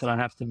requirements that I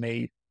have to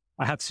meet.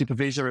 I have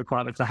supervision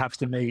requirements I have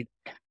to meet.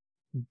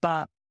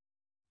 But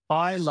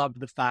I love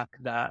the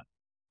fact that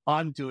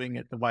I'm doing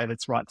it the way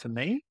that's right for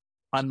me.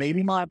 I'm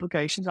meeting my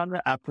obligations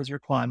under APRA's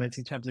requirements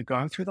in terms of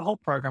going through the whole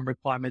program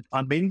requirements.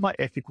 I'm meeting my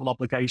ethical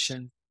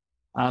obligations.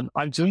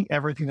 I'm doing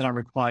everything that I'm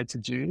required to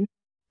do,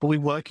 but we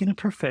work in a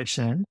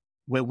profession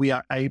where we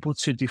are able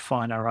to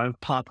define our own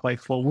pathway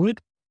forward.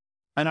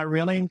 And I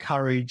really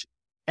encourage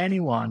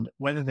anyone,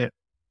 whether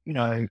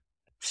they're,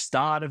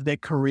 start of their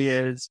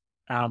careers,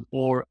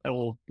 or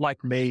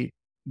like me,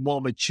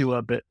 more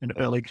mature, but an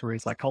early career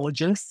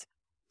psychologist,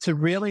 to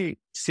really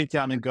sit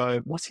down and go,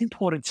 what's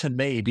important to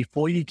me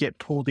before you get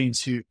pulled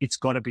into, it's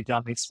got to be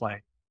done this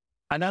way.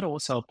 And that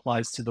also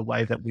applies to the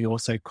way that we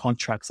also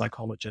contract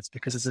psychologists,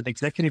 because as an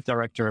executive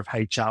director of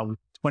HR with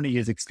 20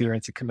 years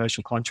experience in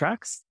commercial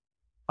contracts,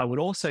 I would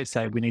also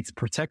say we need to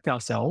protect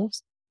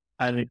ourselves.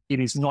 And it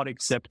is not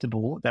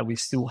acceptable that we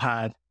still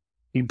have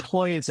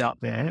employers out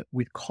there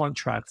with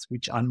contracts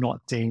which are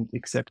not deemed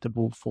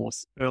acceptable for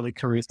early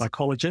career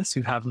psychologists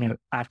who have no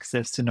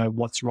access to know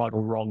what's right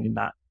or wrong in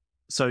that.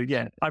 So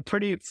yeah, I'm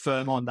pretty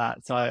firm on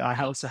that. So I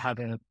also have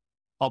an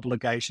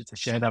obligation to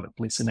share that with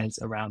listeners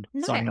around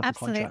signing up a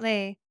contract.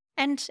 Absolutely.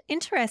 And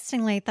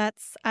interestingly,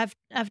 I've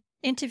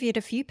interviewed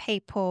a few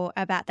people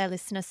about their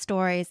listener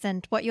stories,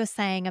 and what you're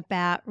saying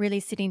about really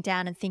sitting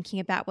down and thinking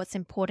about what's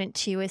important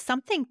to you is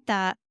something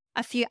that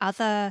a few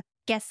other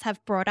guests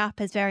have brought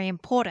up as very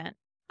important,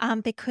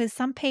 because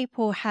some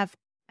people have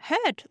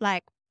heard,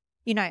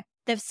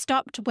 they've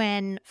stopped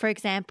when, for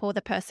example,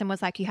 the person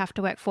was like, you have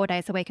to work 4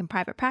 days a week in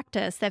private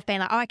practice. They've been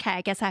like, oh, okay,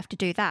 I guess I have to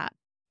do that.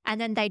 And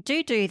then they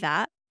do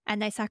that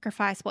and they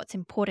sacrifice what's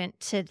important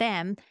to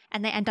them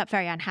and they end up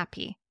very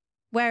unhappy.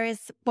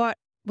 Whereas what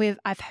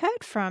I've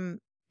heard from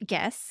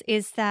guests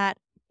is that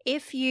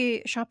if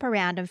you shop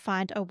around and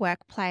find a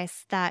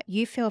workplace that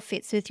you feel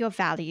fits with your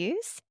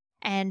values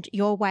and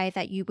your way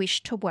that you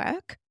wish to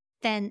work,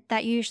 then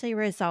that usually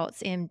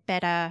results in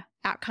better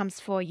outcomes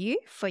for you,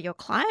 for your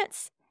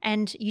clients,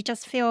 and you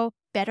just feel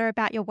better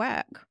about your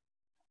work.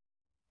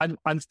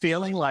 I'm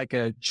feeling like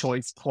a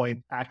choice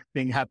point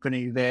acting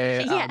happening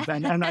there. Yeah.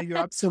 And you're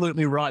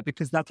absolutely right,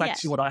 because that's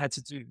actually what I had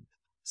to do.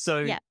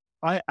 So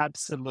I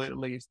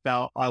absolutely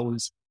felt I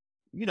was,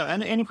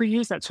 and if we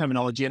use that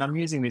terminology, and I'm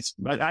using this,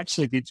 I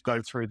actually did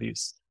go through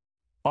this.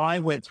 I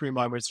went through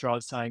moments where I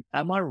was saying,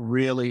 am I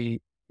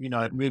really,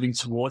 moving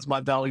towards my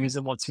values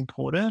and what's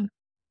important?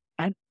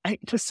 And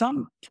for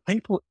some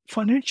people,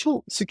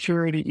 financial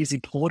security is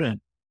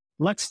important.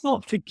 Let's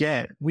not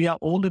forget, we are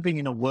all living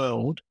in a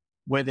world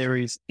where there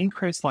is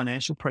increased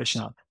financial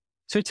pressure.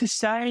 So to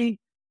say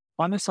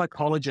I'm a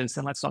psychologist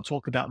and let's not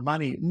talk about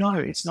money, no,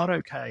 it's not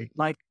okay.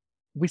 Like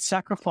we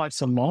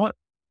sacrifice a lot.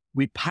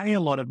 We pay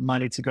a lot of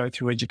money to go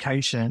through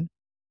education.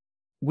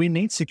 We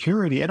need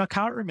security. And I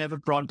can't remember,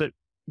 Bron, but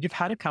you've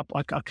had a couple,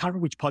 I can't remember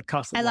which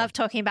podcast it I was. love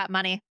talking about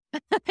money.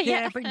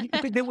 Yeah,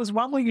 but there was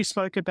one where you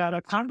spoke about, I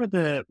can't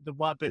remember the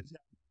one, but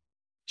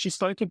she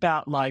spoke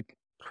about like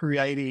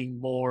creating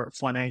more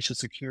financial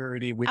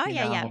security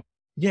within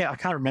yeah, I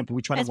can't remember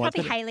which one it was. It's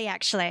probably Haley,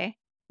 actually.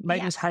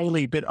 Maybe it's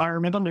Haley, but I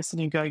remember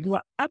listening and going, you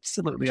are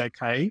absolutely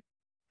okay.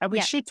 And we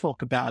should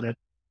talk about it.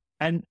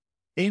 And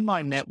in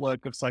my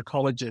network of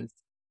psychologists,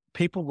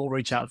 people will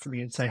reach out to me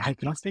and say, hey,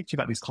 can I speak to you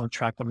about this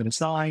contract I'm going to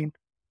sign,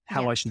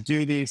 how I should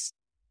do this?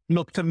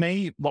 Look, for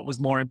me, what was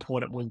more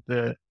important was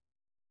the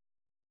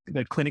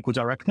clinical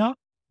director,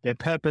 their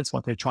purpose,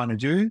 what they're trying to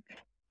do,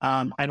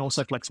 and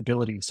also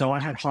flexibility. So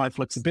I had high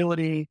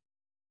flexibility,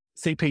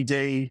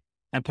 CPD,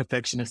 and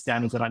perfectionist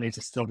standards that I need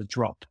to still to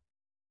drop.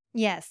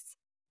 Yes.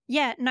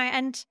 Yeah, no,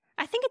 and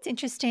I think it's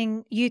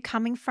interesting you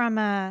coming from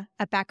a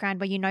background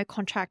where you know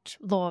contract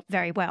law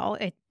very well.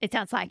 It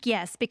sounds like,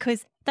 yes,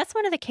 because that's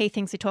one of the key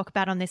things we talk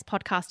about on this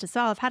podcast as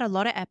well. I've had a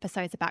lot of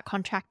episodes about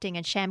contracting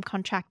and sham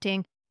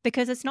contracting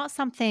because it's not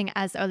something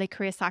as early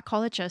career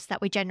psychologists that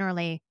we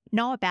generally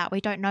know about.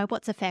 We don't know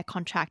what's a fair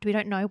contract. We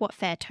don't know what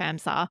fair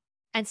terms are.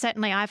 And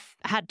certainly I've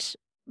had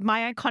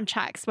my own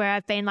contracts where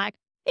I've been like,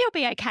 it'll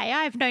be okay.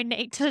 I have no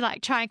need to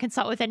like try and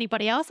consult with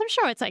anybody else. I'm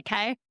sure it's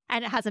okay.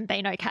 And it hasn't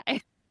been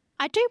okay.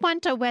 I do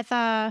wonder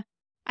whether,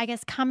 I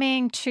guess,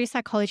 coming to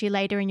psychology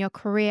later in your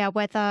career,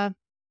 whether,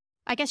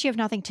 I guess you have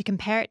nothing to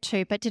compare it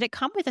to, but did it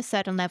come with a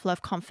certain level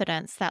of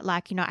confidence that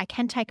like, you know, I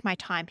can take my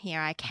time here.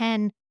 I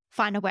can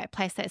find a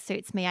workplace that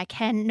suits me. I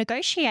can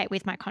negotiate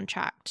with my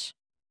contract.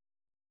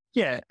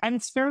 Yeah. And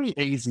it's very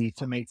easy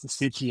for me to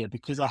sit here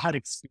because I had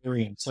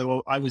experience.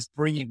 So I was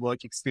bringing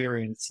work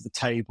experience to the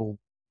table.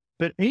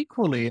 But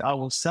equally, I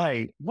will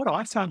say what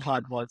I found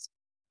hard was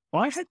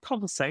I had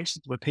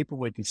conversations where people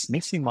were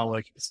dismissing my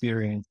work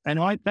experience and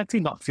that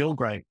did not feel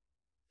great.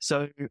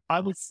 So I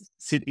would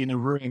sit in a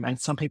room and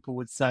some people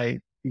would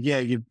say, yeah,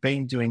 you've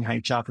been doing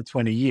HR for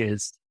 20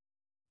 years,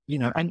 you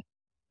know, and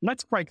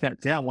let's break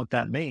that down, what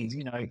that means.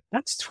 You know,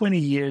 that's 20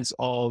 years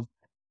of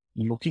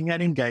looking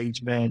at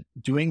engagement,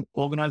 doing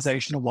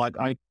organizational work,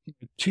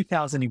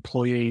 2,000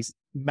 employees,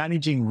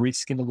 managing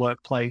risk in the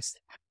workplace.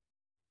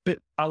 But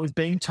I was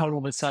being told all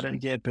of a sudden,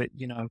 yeah, but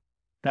you know,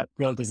 that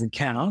really doesn't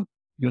count.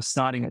 You're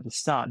starting at the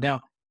start. Now,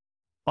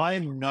 I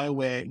am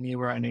nowhere near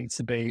where I need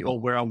to be or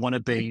where I want to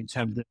be in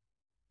terms of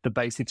the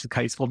basics of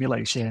case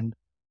formulation,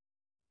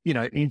 you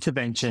know,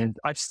 intervention.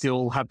 I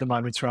still have the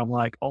moments where I'm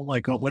like, oh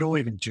my God, what do I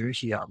even do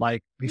here?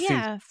 Like, this is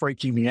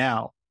freaking me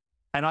out.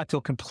 And I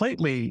feel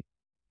completely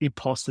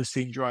imposter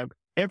syndrome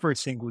every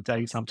single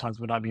day, sometimes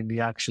when I'm in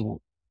the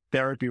actual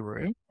therapy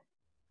room.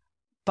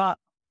 But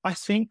I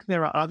think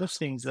there are other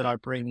things that I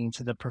bring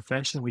into the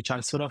profession, which I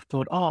sort of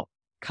thought, oh,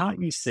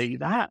 can't you see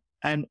that?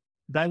 And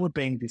they were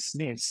being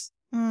dismissed.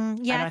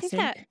 I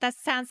think that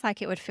sounds like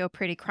it would feel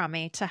pretty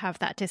crummy to have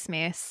that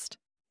dismissed.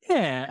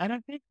 Yeah. And I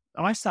think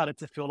I started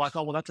to feel like,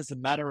 oh, well, that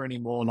doesn't matter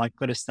anymore. Like,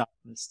 got to start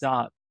from the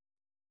start.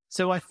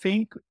 So I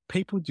think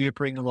people do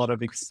bring a lot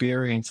of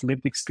experience,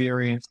 lived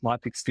experience,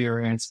 life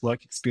experience,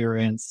 work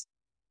experience,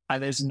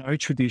 and there's no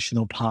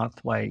traditional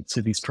pathway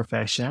to this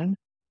profession.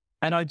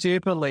 And I do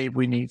believe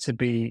we need to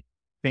be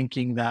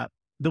thinking that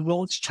the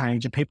world's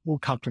changed and people will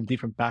come from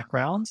different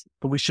backgrounds,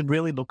 but we should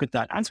really look at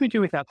that as we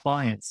do with our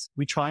clients.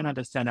 We try and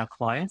understand our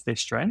clients, their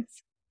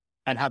strengths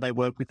and how they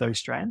work with those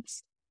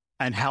strengths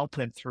and help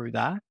them through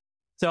that.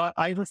 So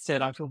as I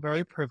said, I feel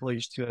very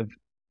privileged to have,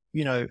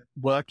 you know,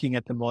 working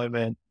at the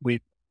moment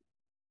with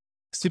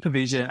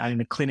supervision and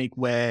in a clinic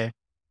where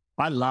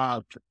I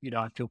love, you know,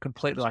 I feel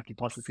completely like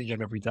imposter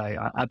syndrome every day.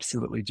 I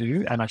absolutely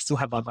do. And I still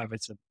have my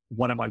moments of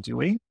what am I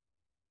doing?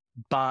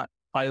 But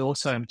I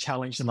also am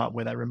challenged a lot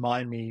where they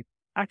remind me,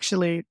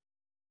 actually,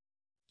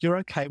 you're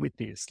okay with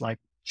this. Like,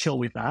 chill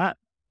with that.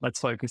 Let's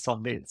focus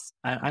on this.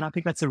 And I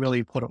think that's a really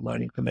important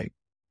learning for me.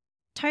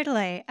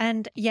 Totally.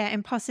 And yeah,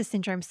 imposter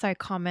syndrome is so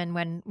common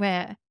when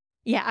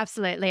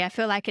absolutely. I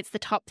feel like it's the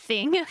top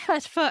thing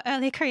for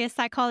early career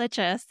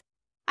psychologists.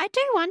 I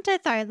do wonder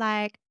though,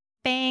 like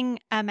being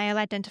a male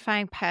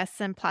identifying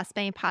person plus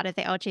being part of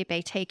the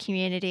LGBT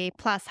community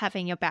plus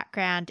having your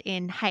background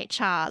in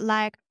HR,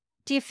 like,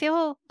 do you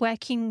feel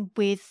working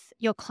with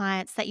your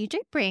clients that you do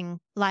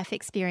bring life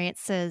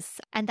experiences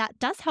and that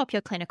does help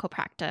your clinical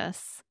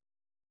practice?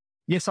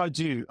 Yes, I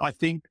do. I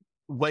think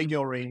when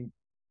you're in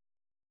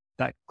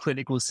that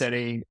clinical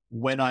setting,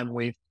 when I'm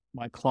with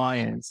my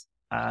clients,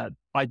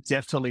 I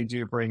definitely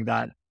do bring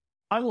that.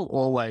 I will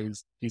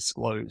always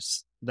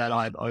disclose that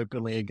I'm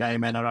openly a gay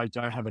man and I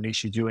don't have an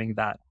issue doing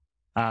that.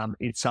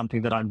 It's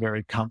something that I'm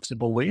very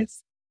comfortable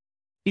with.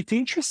 It's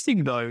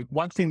interesting though,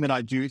 one thing that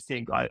I do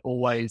think I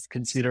always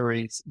consider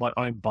is my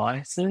own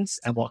biases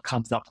and what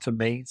comes up for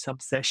me in some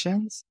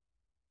sessions.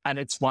 And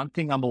it's one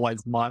thing I'm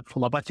always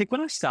mindful of. I think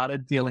when I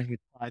started dealing with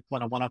like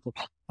one-on-one, I thought,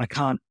 I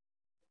can't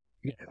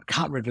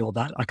reveal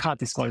that. I can't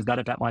disclose that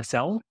about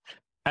myself.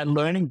 And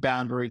learning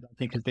boundaries, I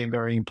think, has been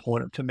very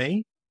important for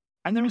me.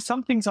 And there are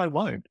some things I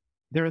won't.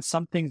 There are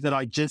some things that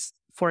I just,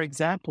 for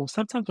example,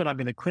 sometimes when I'm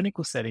in a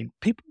clinical setting,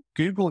 people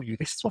Google you.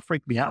 This is what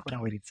freaked me out when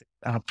I went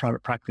into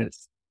private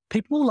practice.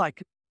 People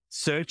like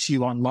search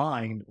you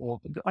online, or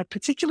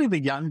particularly the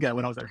younger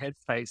when I was at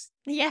Headspace,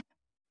 Yeah.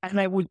 and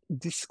they would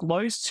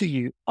disclose to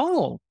you,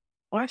 oh,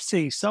 I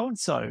see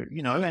so-and-so,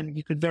 and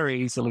you could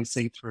very easily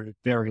see through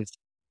various,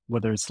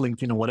 whether it's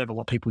LinkedIn or whatever,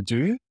 what people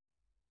do.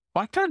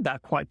 I found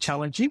that quite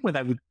challenging when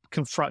they would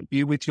confront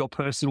you with your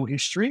personal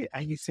history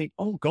and you think,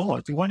 oh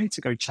God, do I need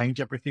to go change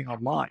everything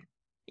online?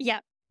 Yeah.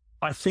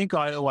 I think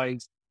I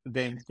always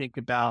then think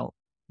about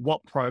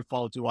what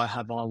profile do I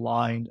have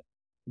online?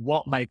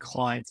 What may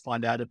clients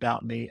find out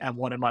about me, and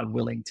what am I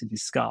willing to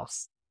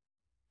discuss?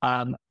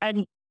 And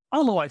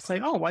I'll always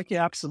say, oh, like,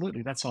 yeah,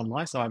 absolutely. That's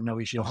online. So I have no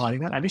issue hiding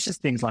that. And it's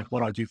just things like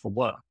what I do for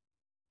work.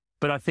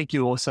 But I think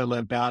you also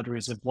learn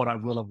boundaries of what I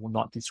will and will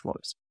not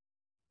disclose.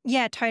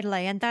 Yeah,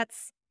 totally. And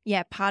that's,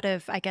 part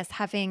of, I guess,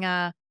 having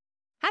a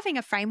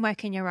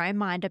framework in your own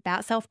mind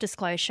about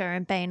self-disclosure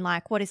and being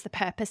like, what is the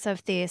purpose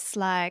of this?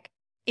 Like,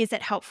 is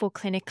it helpful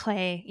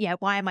clinically? Yeah,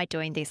 why am I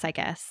doing this, I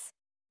guess?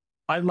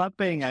 I love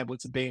being able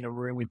to be in a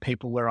room with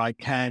people where I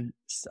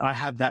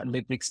have that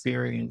lived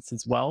experience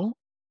as well.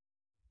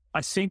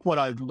 I think what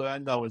I've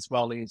learned though as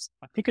well is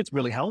I think it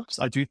really helps.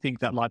 I do think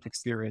that life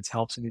experience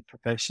helps in this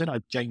profession. I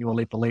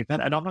genuinely believe that.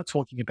 And I'm not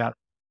talking about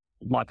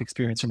life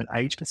experience from an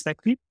age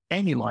perspective.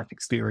 Any life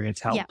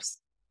experience helps.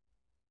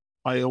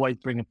 I always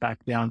bring it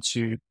back down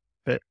to,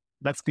 but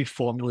let's be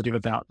formulative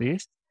about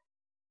this.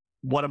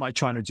 What am I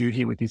trying to do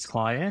here with this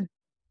client?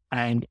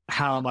 And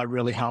how am I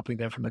really helping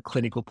them from a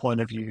clinical point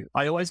of view?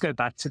 I always go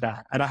back to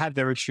that. And I have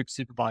very strict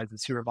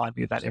supervisors who remind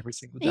me of that every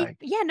single day.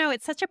 Yeah, no,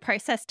 it's such a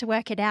process to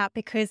work it out,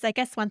 because I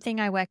guess one thing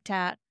I worked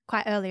out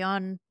quite early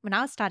on when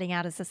I was starting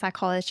out as a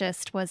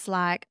psychologist was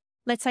like,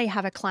 let's say you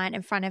have a client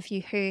in front of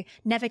you who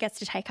never gets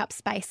to take up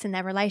space in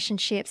their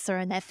relationships or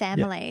in their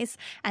families.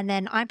 Yeah. And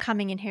then I'm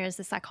coming in here as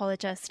a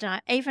psychologist, and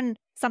even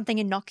something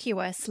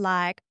innocuous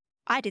like,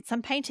 I did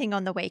some painting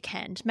on the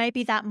weekend.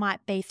 Maybe that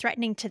might be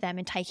threatening to them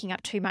and taking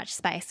up too much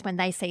space when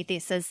they see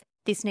this as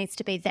this needs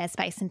to be their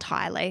space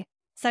entirely.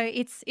 So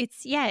it's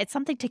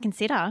something to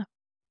consider.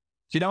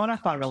 Do you know what I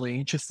find really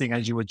interesting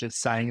as you were just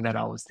saying that?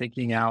 I was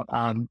thinking out,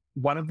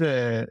 one of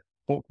the,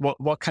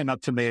 what came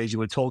up to me as you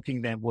were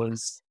talking then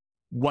was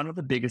one of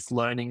the biggest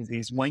learnings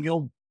is when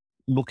you're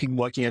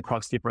working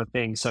across different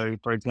things. So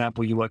for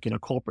example, you work in a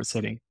corporate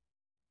setting.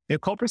 In a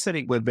corporate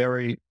setting, we're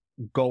very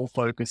goal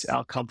focused,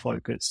 outcome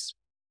focused.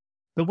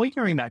 But when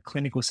you're in that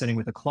clinical setting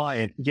with a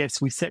client,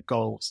 yes, we set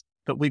goals,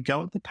 but we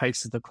go at the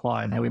pace of the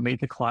client and we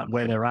meet the client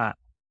where they're at.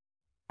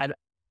 And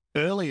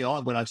early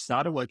on, when I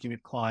started working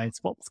with clients,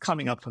 what was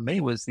coming up for me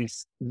was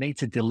this need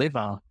to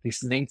deliver,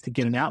 this need to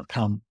get an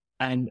outcome.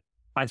 And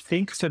I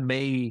think for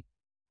me,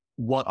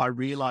 what I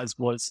realized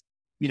was,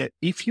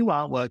 if you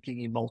are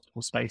working in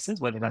multiple spaces,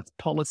 whether that's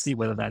policy,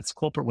 whether that's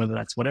corporate, whether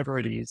that's whatever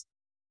it is,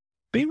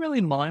 be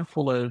really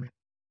mindful of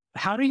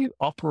how do you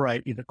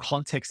operate in the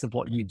context of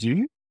what you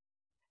do?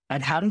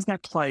 And how does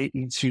that play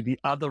into the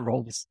other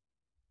roles?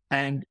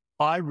 And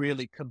I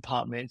really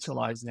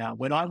compartmentalize now.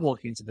 When I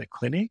walk into the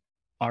clinic,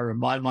 I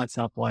remind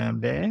myself why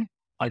I'm there.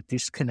 I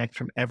disconnect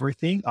from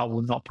everything. I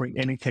will not bring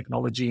any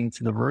technology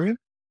into the room.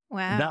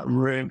 Wow. That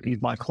room is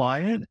my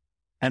client,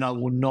 and I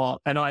will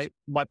not,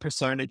 my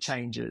persona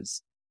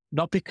changes,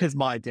 not because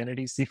my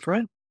identity is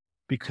different,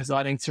 because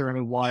I need to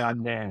remember why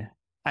I'm there.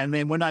 And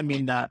then when I'm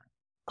in that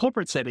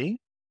corporate setting,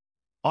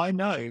 I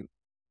know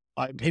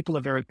people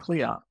are very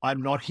clear.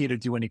 I'm not here to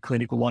do any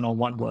clinical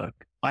one-on-one work.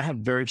 I have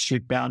very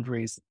strict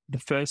boundaries. The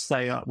first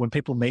day when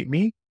people meet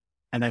me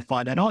and they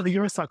find out, oh,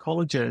 you're a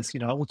psychologist,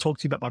 I will talk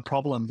to you about my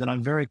problems. And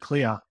I'm very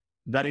clear.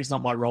 That is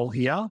not my role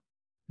here.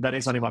 That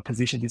is not in my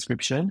position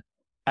description.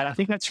 And I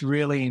think that's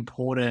really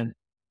important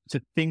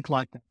to think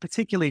like that,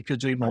 particularly if you're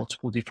doing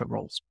multiple different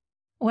roles.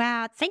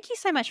 Wow. Thank you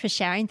so much for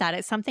sharing that.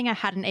 It's something I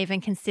hadn't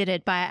even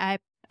considered, but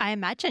I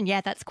imagine,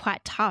 that's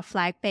quite tough,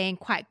 like being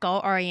quite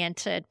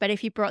goal-oriented. But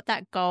if you brought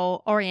that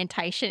goal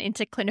orientation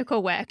into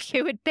clinical work,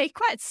 it would be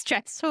quite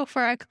stressful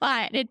for a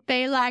client. It'd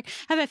be like,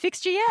 have I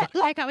fixed you yet?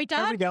 Like, are we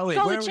done? Where are we going?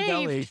 Goal Where achieved. Are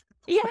we going?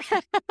 Yeah.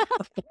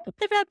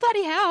 They'd be like,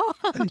 bloody hell.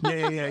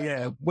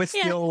 Yeah.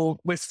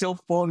 We're still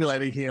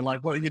formulating here,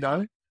 like, well,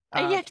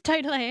 yeah,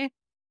 totally.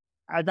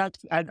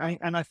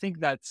 And I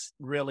think that's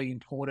really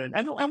important.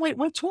 And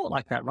we're taught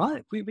like that,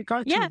 right? We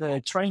go through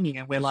the training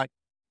and we're like,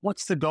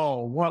 what's the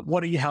goal?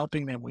 What are you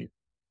helping them with?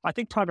 I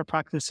think private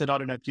practice, and I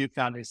don't know if you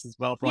found this as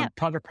well, but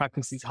private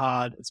practice is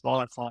hard as well,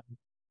 I find,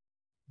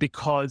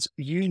 because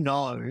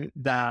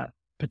that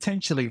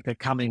potentially if they're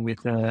coming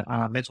with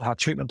a mental health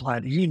treatment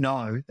plan,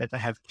 that they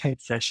have 10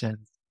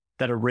 sessions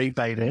that are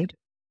rebated.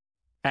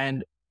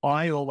 And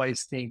I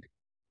always think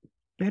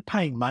they're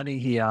paying money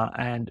here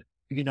and,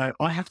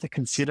 I have to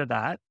consider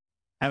that.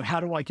 And how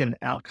do I get an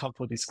outcome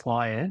for this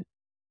client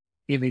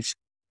in this,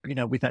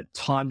 with that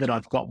time that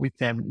I've got with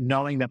them,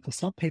 knowing that for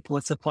some people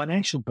it's a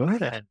financial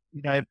burden.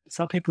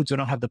 Some people do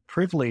not have the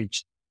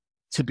privilege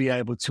to be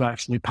able to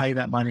actually pay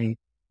that money.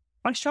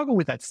 I struggle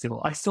with that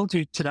still. I still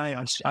do today.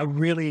 I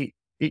really,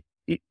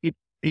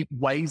 it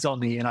weighs on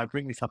me. And I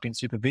bring this up in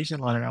supervision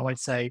line and I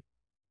always say,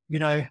 you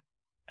know,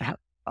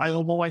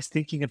 I'm always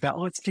thinking about,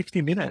 oh, it's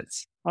 50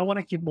 minutes. I want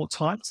to give more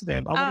time to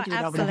them. I want Oh, to give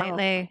an hour and a half.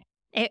 absolutely.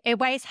 It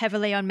weighs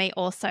heavily on me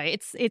also.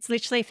 It's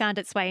literally found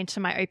its way into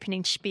my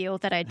opening spiel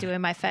that I do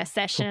in my first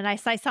session. And I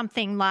say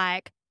something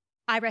like,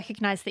 I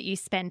recognize that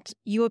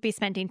you will be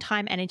spending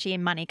time, energy,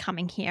 and money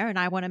coming here. And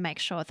I want to make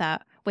sure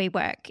that we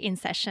work in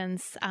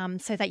sessions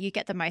so that you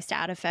get the most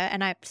out of it.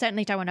 And I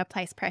certainly don't want to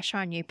place pressure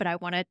on you, but I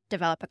want to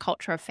develop a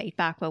culture of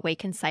feedback where we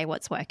can say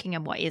what's working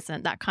and what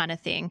isn't, that kind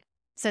of thing,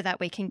 so that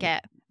we can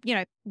get,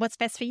 what's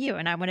best for you.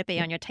 And I want to be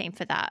on your team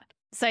for that.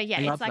 So yeah,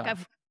 it's like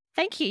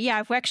thank you. Yeah,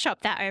 I've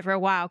workshopped that over a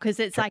while because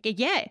it's like,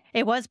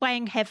 it was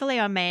weighing heavily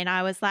on me. And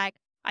I was like,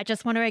 I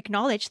just want to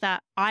acknowledge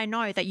that I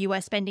know that you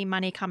are spending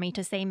money coming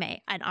to see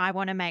me. And I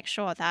want to make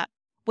sure that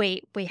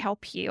we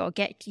help you or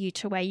get you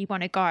to where you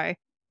want to go.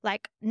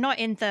 Like not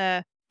in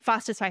the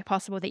fastest way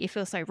possible that you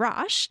feel so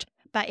rushed,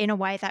 but in a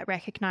way that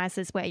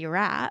recognizes where you're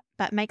at,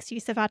 but makes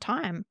use of our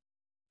time.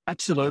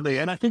 Absolutely.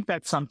 And I think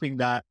that's something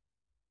that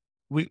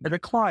the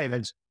client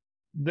has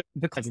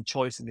the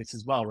choice in this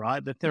as well,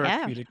 right? The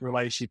therapeutic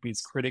relationship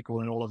is critical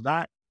and all of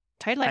that.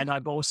 Totally. And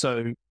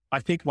I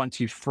think once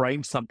you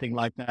frame something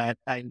like that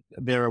and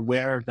they're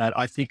aware of that,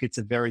 I think it's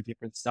a very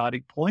different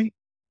starting point.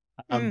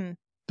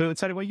 But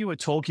so when you were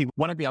talking,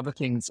 one of the other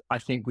things I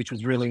think, which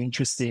was really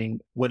interesting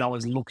when I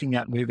was looking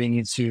at moving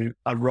into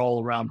a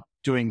role around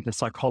doing the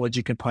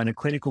psychology component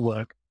clinical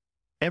work,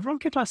 everyone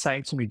kept on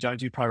saying to me, don't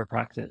do private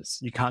practice.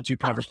 You can't do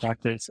private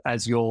practice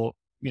as your,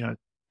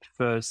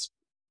 first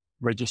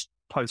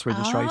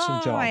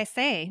post-registration job. Oh, I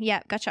see.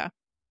 Yeah, gotcha.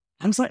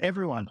 And so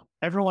everyone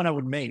I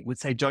would meet would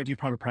say, don't do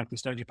private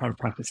practice, don't do private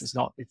practice.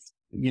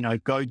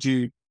 Go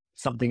do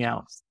something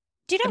else.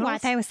 Do you know why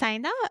they were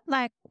saying that?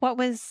 Like what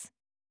was...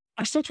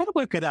 I still try to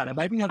work it out. And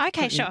maybe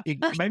sure.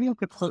 Maybe I'm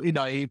completely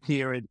naive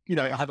here and,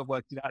 I haven't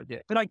worked it out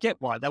yet. But I get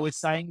why. They were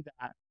saying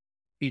that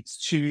it's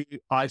too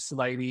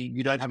isolating.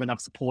 You don't have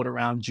enough support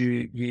around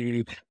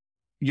you.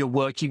 You're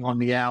working on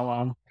the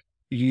hour.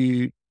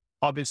 You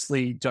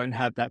obviously don't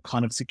have that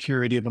kind of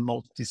security of a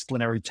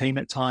multidisciplinary team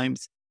at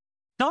times.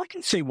 Now I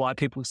can see why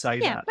people say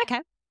that. Yeah,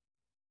 okay.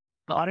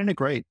 But I don't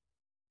agree.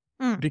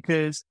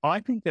 Because I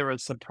think there are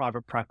some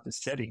private practice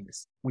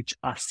settings which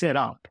are set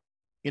up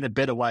in a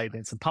better way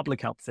than some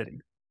public health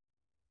settings.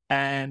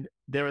 And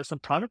there are some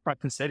private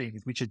practice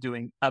settings which are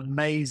doing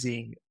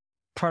amazing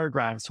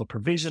programs for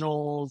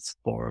provisionals,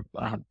 for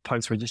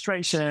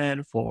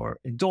post-registration, for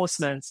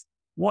endorsements,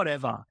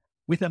 whatever,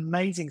 with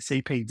amazing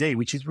CPD,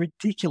 which is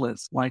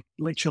ridiculous, like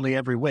literally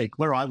every week.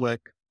 Where I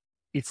work,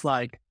 it's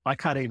like, I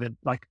can't even,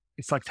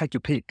 it's like take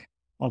your pick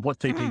of what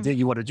CPD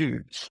you want to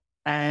do.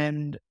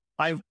 And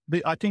I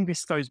think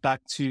this goes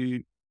back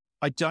to,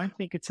 I don't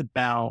think it's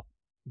about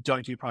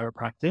don't do private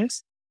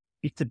practice.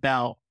 It's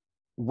about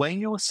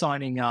when you're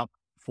signing up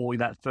for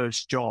that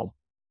first job,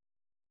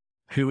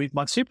 who is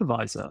my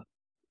supervisor?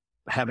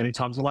 How many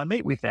times will I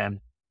meet with them?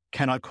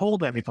 Can I call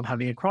them if I'm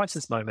having a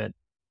crisis moment?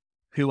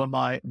 Who are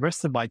my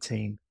rest of my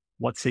team?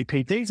 What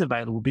CPD is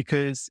available?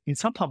 Because in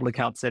some public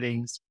health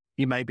settings,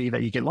 it may be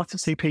that you get lots of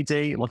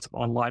CPD, lots of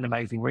online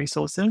amazing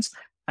resources.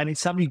 And in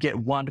some, you get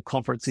one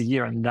conference a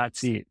year and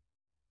that's it.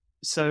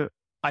 So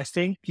I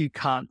think you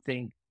can't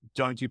think,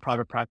 don't do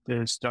private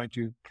practice, don't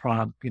do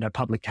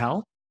public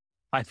health.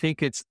 I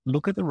think it's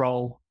look at the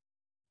role,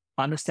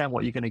 understand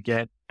what you're going to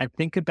get, and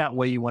think about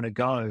where you want to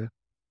go.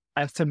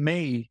 And for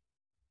me,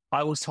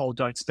 I was told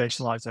don't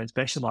specialize,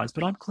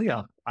 but I'm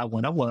clear. I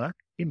want to work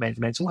in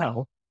mental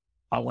health.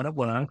 I want to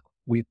work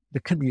with the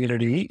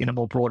community in a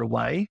more broader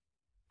way.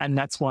 And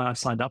that's why I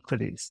signed up for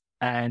this.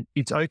 And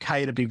it's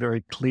okay to be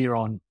very clear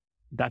on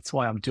that's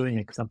why I'm doing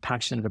it, because I'm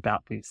passionate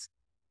about this.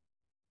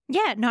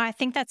 Yeah, no, I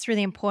think that's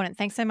really important.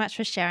 Thanks so much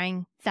for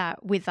sharing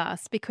that with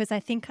us, because I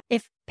think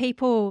if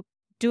people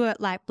do it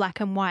like black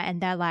and white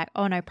and they're like,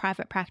 oh no,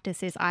 private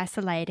practice is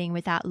isolating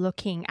without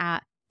looking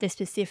at the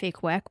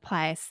specific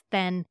workplace,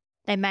 then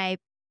they may,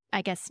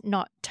 I guess,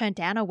 not turn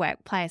down a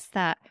workplace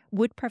that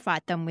would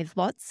provide them with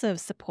lots of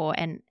support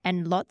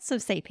and lots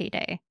of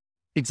CPD.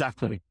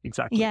 Exactly.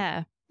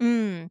 Yeah.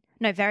 No,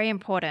 very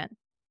important.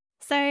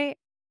 So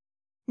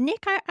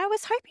Nick, I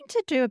was hoping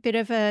to do a bit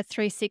of a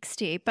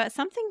 360, but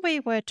something we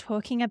were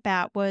talking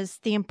about was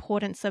the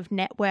importance of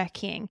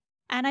networking.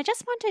 And I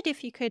just wondered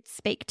if you could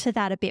speak to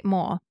that a bit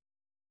more.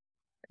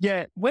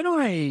 Yeah, when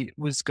I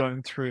was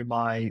going through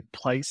my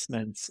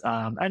placements,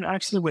 and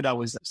actually when I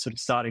was sort of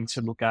starting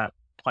to look at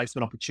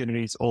placement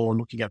opportunities or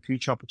looking at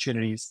future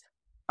opportunities,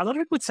 a lot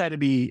of people would say to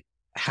me,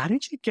 how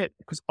did you get,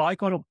 because I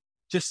got,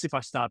 just if I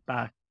start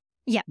back,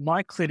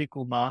 my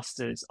clinical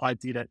masters I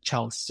did at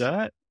Charles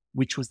Sturt,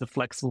 which was the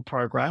flexible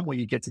program where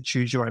you get to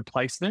choose your own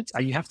placements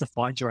and you have to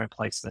find your own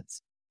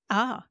placements.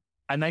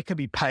 And they can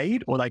be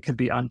paid or they can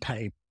be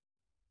unpaid.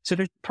 So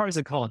there's pros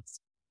and cons.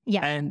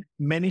 Yeah. And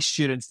many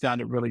students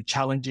found it really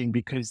challenging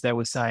because they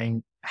were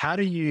saying, how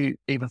do you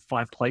even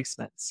find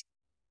placements?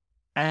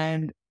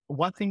 And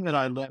one thing that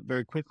I learned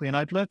very quickly, and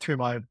I'd learned through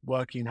my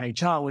work in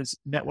HR, was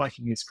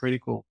networking is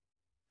critical.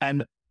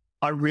 And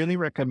I really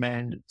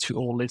recommend to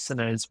all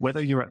listeners,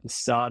 whether you're at the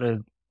start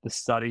of the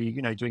study,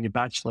 doing your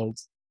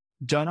bachelor's,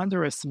 don't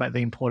underestimate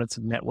the importance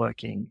of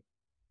networking.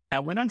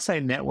 And when I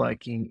say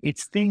networking,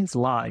 it's things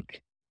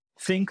like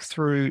think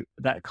through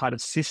that kind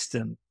of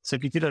system. So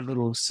if you did a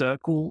little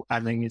circle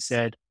and then you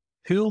said,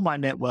 who am I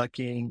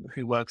networking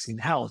who works in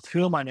health?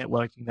 Who am I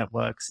networking that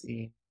works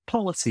in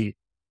policy?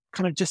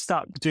 Kind of just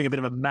start doing a bit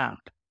of a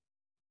map.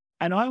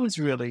 And I was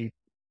really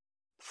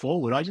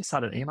forward. I just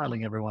started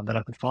emailing everyone that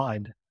I could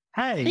find.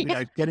 Hey,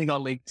 getting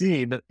on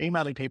LinkedIn,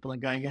 emailing people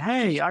and going,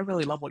 hey, I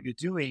really love what you're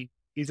doing.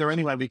 Is there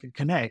any way we can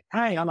connect?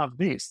 Hey, I love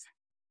this.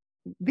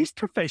 This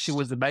profession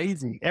was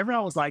amazing.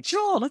 Everyone was like,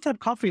 sure, let's have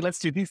coffee. Let's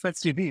do this.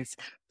 Let's do this.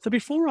 So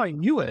before I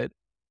knew it,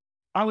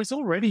 I was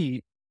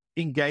already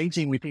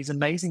engaging with these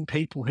amazing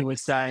people who were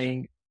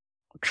saying,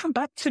 come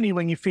back to me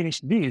when you finish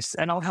this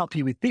and I'll help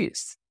you with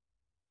this.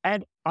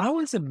 And I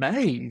was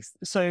amazed.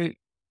 So,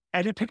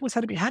 and then people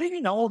said to me, how do you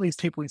know all these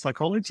people in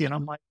psychology? And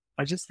I'm like,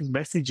 I just was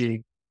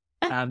messaging.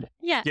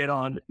 Get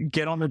on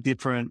the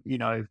different,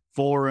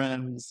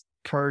 forums,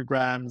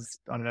 programs,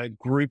 I don't know,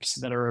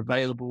 groups that are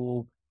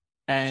available,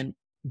 and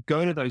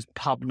go to those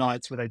pub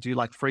nights where they do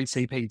like free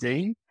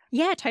CPD.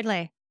 Yeah,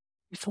 totally.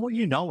 Before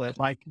you know it,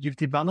 like you've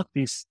developed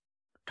this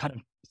kind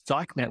of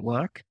psych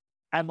network,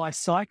 and my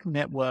psych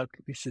network,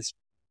 this is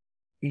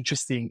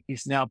interesting,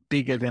 is now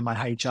bigger than my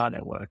HR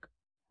network.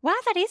 Wow,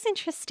 that is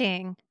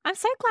interesting. I'm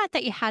so glad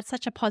that you had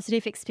such a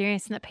positive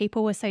experience and that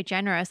people were so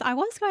generous. I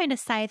was going to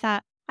say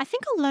that I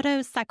think a lot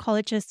of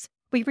psychologists,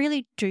 we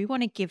really do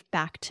want to give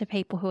back to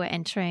people who are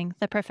entering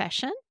the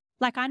profession.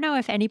 Like, I know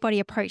if anybody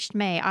approached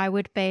me, I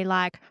would be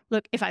like,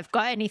 look, if I've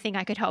got anything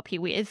I could help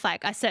you with,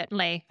 like I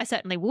certainly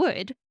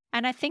would.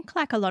 And I think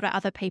like a lot of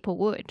other people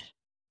would.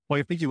 Well,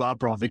 I think you are,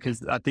 Bron,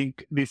 because I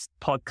think this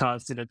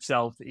podcast in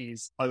itself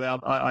is, I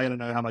don't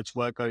know how much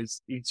work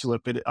goes into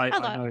it, but I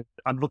know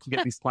I'm looking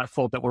at this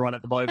platform that we're on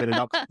at the moment and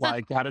I'm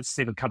like, how does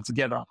it even come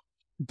together?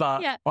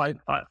 But yeah.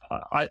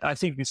 I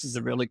think this is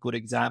a really good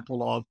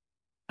example of,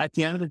 at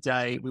the end of the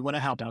day, we want to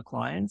help our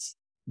clients,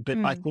 but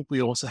I think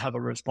we also have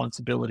a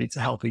responsibility to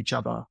help each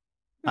other.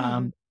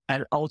 And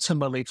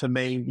ultimately for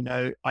me,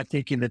 I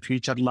think in the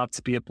future, I'd love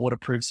to be a board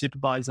approved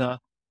supervisor.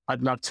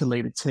 I'd love to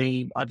lead a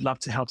team. I'd love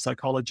to help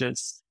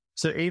psychologists.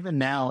 So even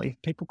now, if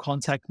people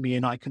contact me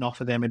and I can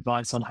offer them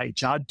advice on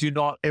HR, do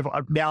not ever,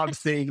 now I'm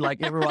seeing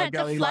like everyone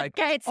going like,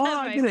 oh,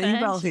 I'm going to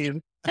email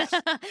him.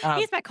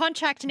 Here's my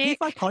contract, Nick. Here's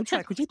my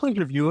contract. Could you please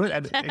review it?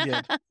 And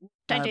again,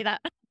 don't do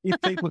that.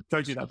 If people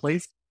don't do that,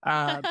 please.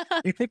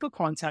 If people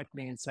contact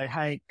me and say,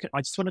 hey,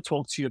 I just want to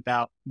talk to you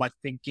about my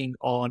thinking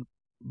on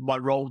my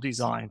role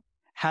design.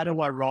 How do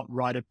I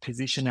write a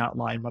position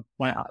outline?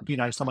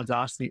 Someone's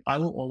asked me, I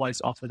will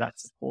always offer that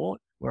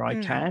support where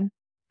I can,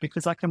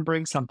 because I can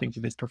bring something to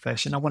this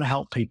profession. I want to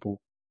help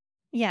people.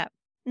 Yeah.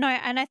 No,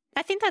 and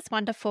I think that's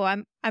wonderful.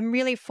 I'm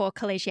really for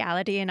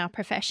collegiality in our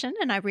profession,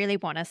 and I really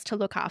want us to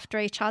look after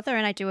each other.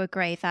 And I do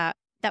agree that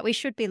we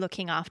should be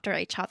looking after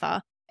each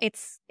other.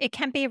 It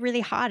can be really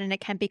hard and it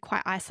can be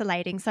quite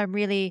isolating. So I'm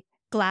really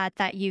glad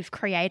that you've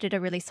created a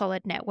really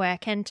solid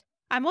network. And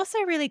I'm also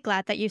really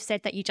glad that you've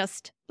said that you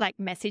just like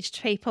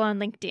messaged people on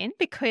LinkedIn,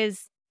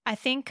 because I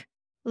think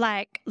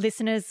like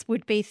listeners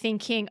would be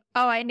thinking,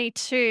 oh, I need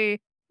to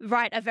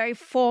write a very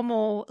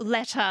formal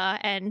letter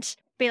and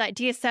be like,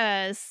 dear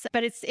sirs.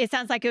 But it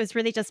sounds like it was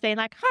really just being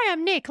like, hi,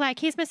 I'm Nick. Like,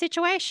 here's my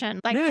situation.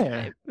 Like,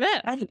 yeah.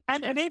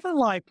 And even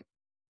like,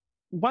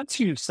 once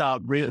you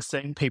start really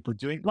seeing people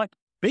doing, like,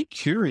 be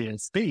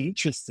curious, be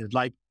interested.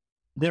 Like,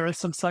 there are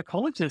some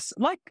psychologists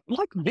like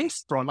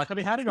this, Bron. Like, I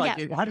mean, how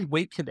did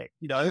we connect?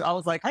 I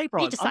was like, hey,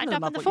 Bron, you just signed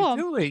up on the what form.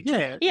 You're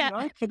doing.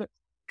 Yeah.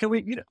 Can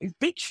we,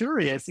 be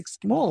curious,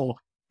 explore.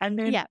 And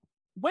then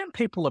when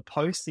people are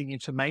posting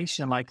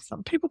information, like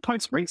some people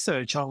post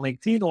research on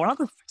LinkedIn or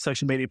other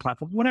social media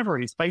platforms, whatever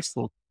it is,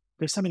 Facebook,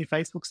 there's so many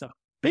Facebook stuff.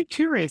 Be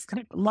curious.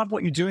 Love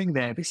what you're doing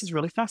there. This is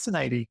really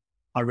fascinating.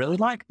 I really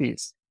like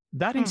this.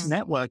 That is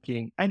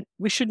networking. And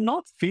we should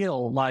not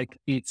feel like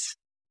it's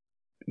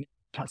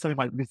something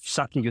like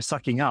you're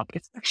sucking up.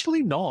 It's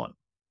actually not.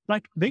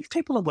 Like, these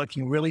people are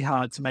working really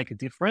hard to make a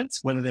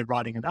difference, whether they're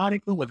writing an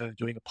article, whether they're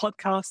doing a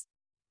podcast.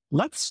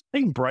 Let's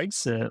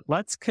embrace it.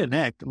 Let's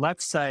connect.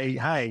 Let's say,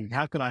 hey,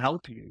 how can I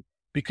help you?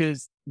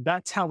 Because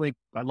that's how we,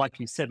 like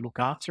you said, look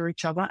after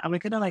each other, and we're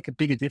going to make a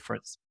bigger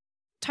difference.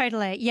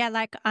 Totally. Yeah,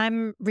 like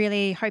I'm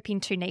really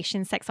hoping to niche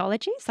in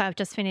sexology. So I've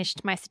just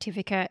finished my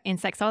certificate in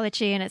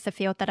sexology, and it's a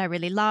field that I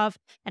really love.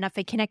 And I've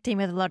been connecting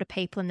with a lot of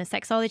people in the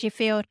sexology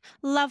field.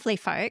 Lovely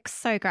folks.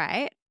 So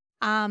great.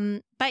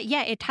 But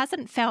yeah, it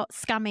hasn't felt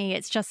scummy.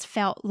 It's just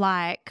felt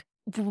like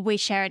we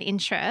share an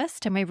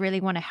interest and we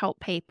really want to help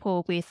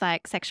people with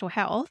like sexual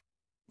health.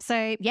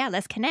 So yeah,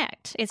 let's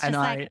connect. It's just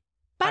like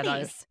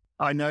buddies.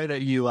 I know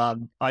that you,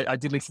 I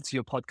did listen to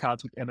your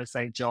podcast with Emma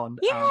St. John.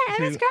 Yeah,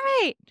 Emma's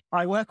great.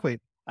 I work with.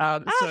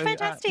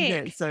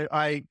 Fantastic. So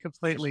I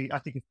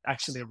think it's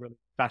actually a really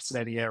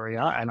fascinating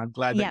area, and I'm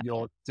glad that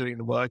you're doing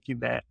the work in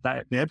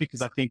there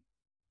because I think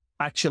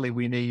actually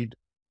we need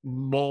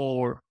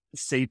more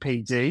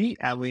CPD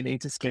and we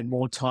need to spend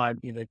more time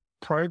in the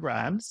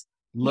programs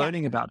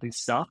learning about this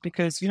stuff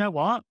because you know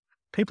what?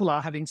 People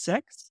are having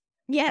sex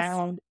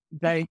Yes.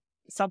 and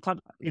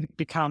sometimes it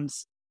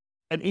becomes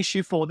an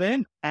issue for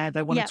them and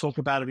they want to talk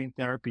about it in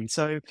therapy.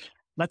 So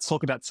let's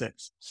talk about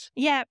sex.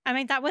 Yeah. I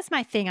mean, that was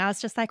my thing. I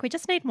was just like, we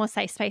just need more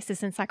safe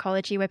spaces in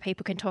psychology where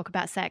people can talk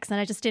about sex. And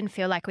I just didn't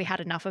feel like we had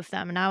enough of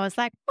them. And I was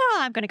like,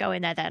 well, I'm going to go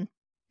in there then.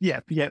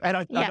 Yeah. Yeah. And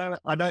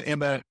I know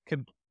Emma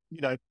can,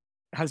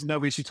 has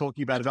no issue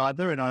talking about it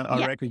either. And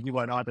I reckon you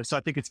won't either. So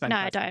I think it's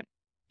fantastic. No, I don't.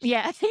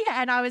 Yeah.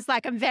 And I was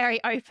like, I'm very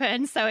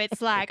open. So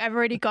it's like, I've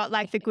already got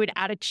like the good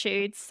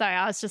attitude. So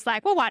I was just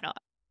like, well, why not?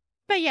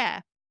 But yeah.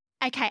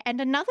 Okay. And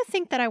another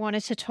thing that I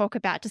wanted to talk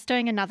about, just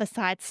doing another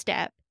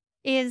sidestep,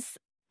 is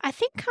I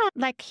think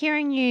like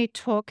hearing you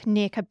talk,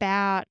 Nick,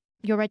 about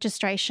your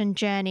registration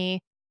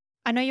journey.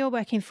 I know you're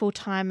working full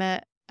time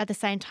at the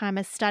same time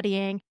as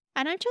studying.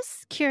 And I'm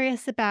just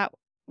curious about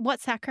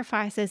what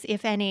sacrifices,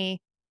 if any,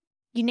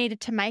 you needed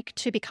to make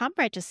to become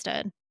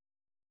registered.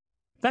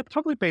 That'd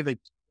probably be the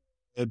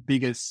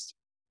biggest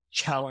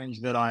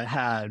challenge that I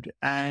had.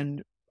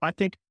 And I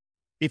think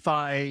if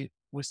I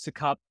was to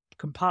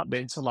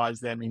compartmentalize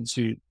them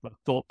into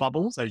thought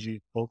bubbles, as you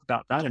talk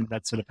about that, and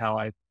that's sort of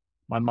how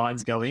my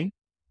mind's going,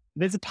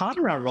 there's a part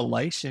around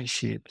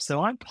relationship.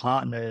 So I'm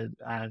partnered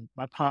and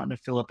my partner,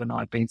 Philip, and I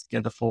have been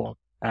together for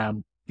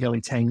nearly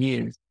 10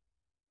 years.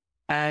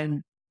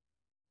 And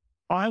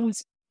I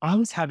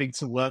was having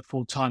to work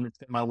full time and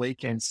spend my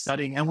weekends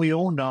studying. And we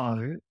all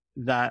know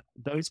that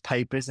those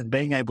papers and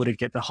being able to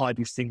get the high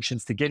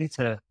distinctions to get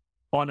into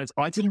honors,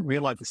 I didn't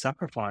realize the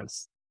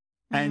sacrifice.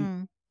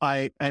 And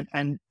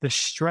and the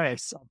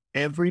stress of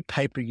every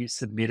paper you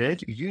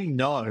submitted, you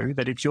know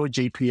that if your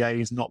GPA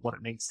is not what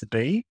it needs to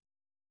be,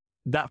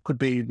 that could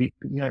be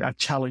a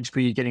challenge for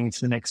you getting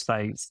into the next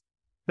phase.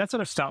 That's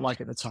what it felt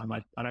like at the time.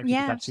 I don't think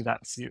it's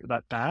actually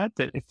that bad,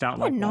 but it felt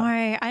like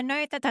that. I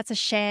know that that's a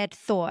shared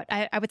thought.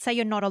 I would say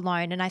you're not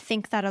alone. And I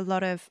think that a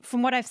lot of,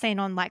 from what I've seen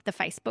on like the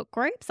Facebook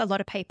groups, a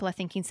lot of people are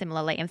thinking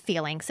similarly and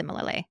feeling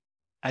similarly.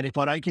 And if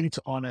I don't get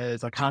into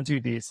honors, I can't do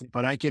this. If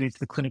I don't get into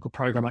the clinical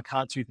program, I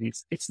can't do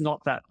this. It's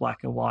not that black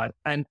and white.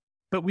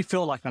 But we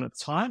feel like that at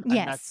the time. And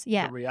that's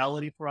the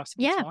reality for us at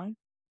the time.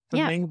 For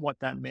me, what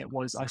that meant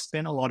was I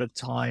spent a lot of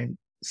time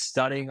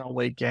studying on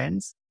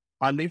weekends.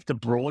 I lived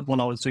abroad when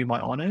I was doing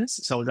my honors.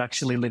 So I was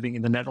actually living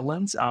in the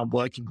Netherlands,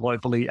 working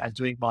globally and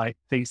doing my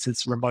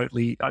thesis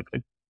remotely.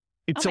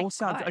 It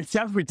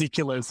sounds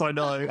ridiculous, I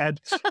know.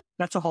 And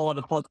that's a whole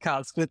other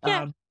podcast.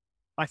 But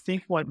I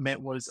think what it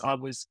meant was I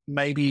was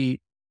maybe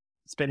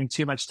spending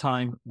too much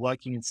time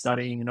working and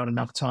studying and not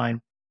enough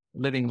time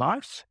living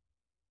life.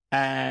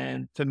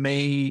 And for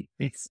me,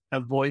 it's a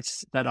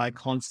voice that I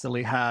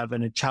constantly have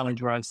and a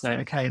challenge where I say,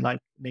 okay, like,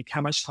 Nick, how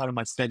much time am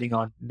I spending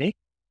on Nick?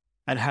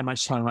 And how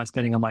much time am I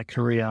spending on my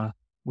career?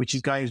 Which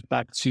is goes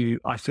back to,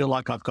 I feel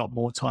like I've got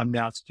more time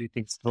now to do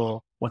things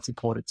for what's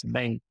important to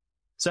me.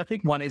 So I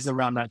think one is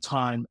around that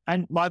time.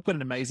 And I've got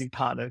an amazing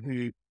partner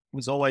who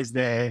was always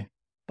there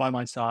by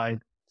my side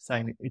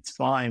saying, it's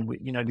fine.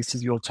 This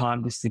is your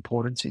time. This is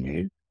important to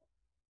you.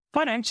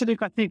 Financially,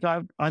 I think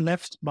I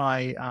left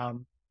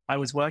I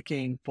was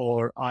working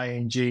for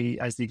ING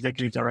as the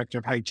executive director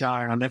of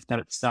HR, and I left that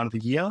at the start of the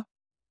year.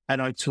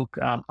 And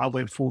I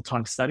went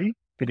full-time study,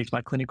 finished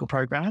my clinical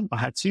program. I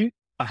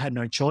had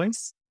no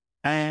choice,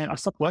 and I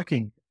stopped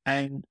working,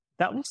 and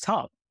that was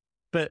tough.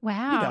 But,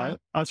 I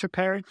was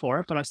preparing for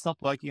it, but I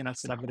stopped working and I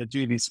said, I'm going to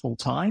do this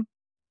full-time.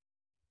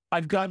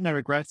 I've got no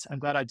regrets. I'm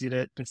glad I did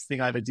it. Best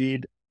thing I ever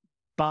did.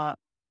 But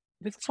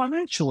there's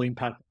financial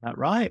impact on that,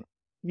 right?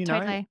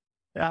 Totally.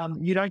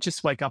 You don't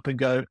just wake up and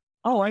go,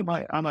 oh,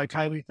 I'm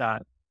okay with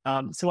that.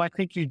 So I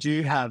think you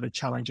do have a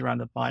challenge around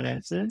the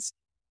finances.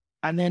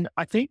 And then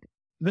I think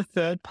the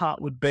third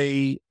part would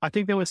be, I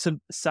think there were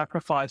some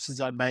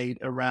sacrifices I made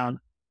around,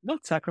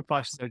 not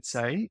sacrifices, I'd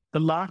say. The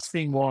last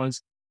thing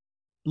was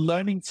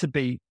learning to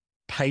be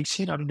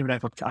patient. I don't even know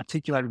if I've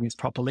articulated this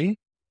properly,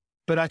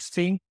 but I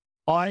think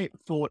I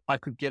thought I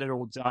could get it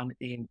all done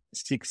in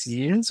 6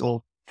 years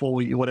or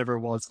 4 years, whatever it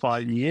was,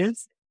 5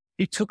 years.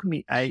 It took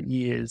me 8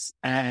 years,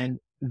 and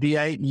the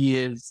 8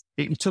 years,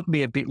 it took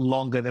me a bit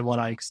longer than what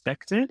I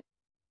expected,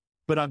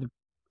 but I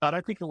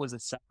don't think it was a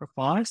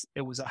sacrifice.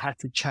 It was, I had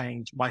to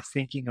change my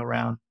thinking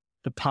around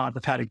the path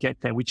of how to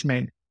get there, which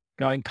meant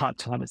going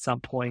part-time at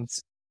some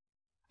points,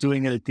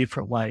 doing it a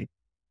different way.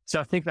 So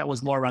I think that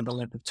was more around the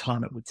length of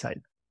time it would take.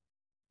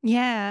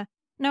 Yeah.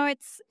 No,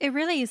 it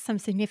really is some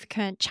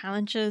significant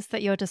challenges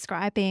that you're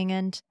describing.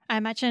 And I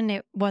imagine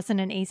it wasn't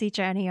an easy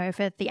journey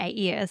over the 8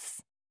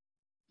 years.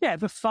 Yeah,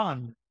 the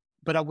fun,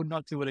 but I would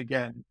not do it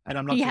again. And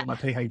I'm not doing my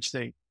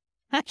PhD.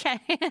 Okay.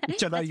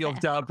 Which I know you've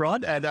done,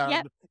 right? And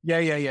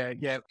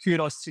yeah.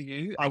 Kudos to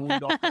you. I will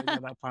not go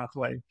down that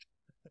pathway.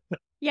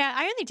 Yeah,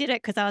 I only did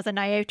it because I was a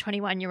naive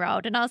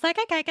 21-year-old and I was like,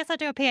 okay, I guess I'll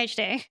do a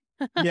PhD.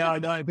 Yeah, I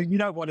know. But you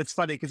know what? It's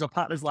funny because my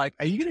partner's like,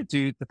 are you going to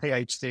do the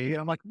PhD? And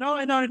I'm like, no.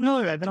 And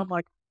then I'm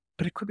like,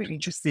 but it could be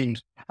interesting.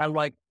 And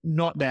like,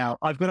 not now.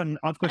 I've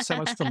got so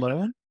much to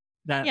learn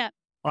that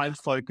I'm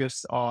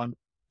focused on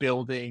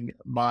building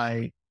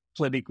my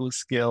clinical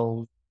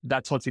skills.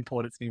 That's what's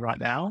important to me right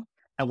now,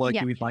 and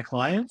working with my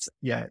clients.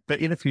 Yeah. But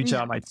in the future,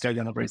 I might go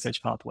down the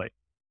research pathway.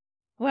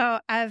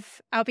 Well,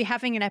 I'll be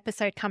having an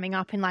episode coming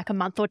up in like a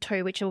month or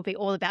two, which will be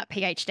all about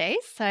PhDs.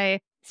 So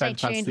stay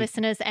tuned,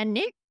 listeners and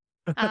Nick.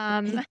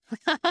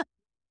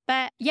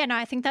 But yeah, no,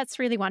 I think that's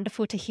really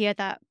wonderful to hear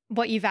that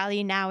what you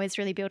value now is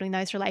really building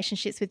those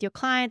relationships with your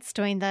clients,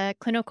 doing the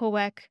clinical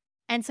work.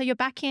 And so you're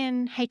back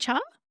in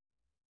HR?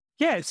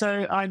 Yeah.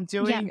 So I'm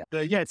doing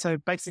so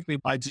basically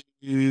I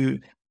do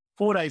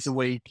 4 days a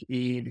week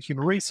in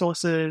human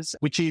resources,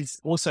 which is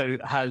also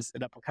has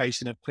an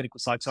application of clinical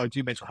psych. So I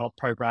do mental health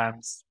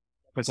programs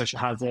for social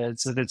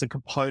hazards. So there's a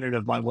component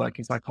of my work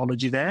in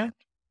psychology there.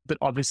 But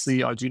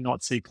obviously I do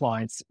not see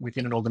clients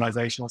within an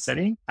organizational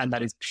setting. And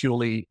that is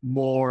purely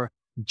more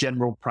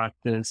general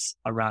practice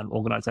around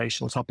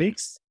organizational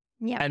topics.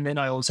 Yeah. And then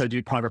I also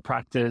do private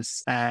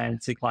practice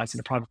and see clients in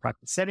a private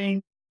practice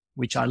setting,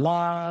 which I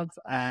love.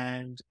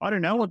 And I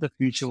don't know what the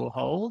future will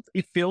hold.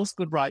 It feels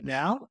good right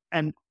now.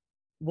 And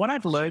what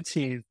I've learned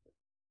is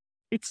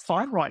it's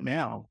fine right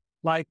now.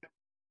 Like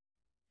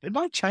it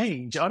might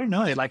change. I don't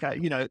know. Like,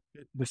 the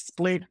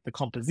split, the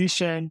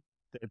composition,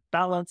 the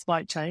balance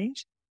might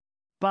change,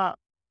 but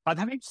I'm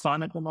having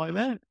fun at the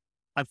moment.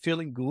 I'm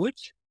feeling good.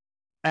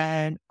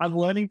 And I'm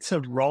learning to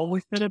roll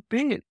with it a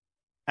bit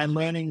and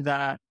learning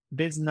that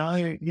there's no,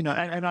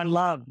 and I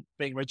love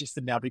being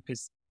registered now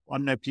because I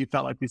don't know if you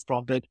felt like this,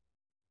 Bron, but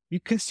you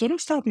can sort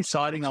of start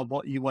deciding on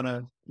what you want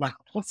to, like,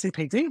 what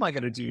CPD am I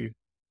going to do?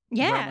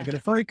 Yeah. Where am I going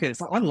to focus?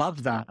 Like, I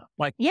love that.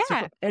 Like, so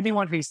for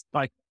anyone who's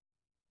like,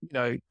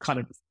 kind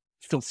of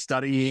still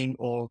studying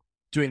or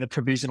doing the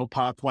provisional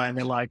pathway and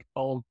they're like,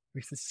 oh,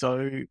 this is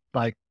so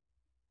like,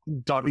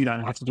 you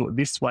don't have to do it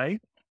this way.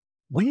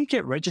 When you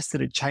get registered,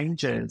 it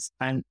changes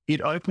and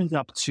it opens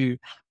up to,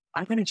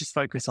 I'm going to just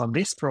focus on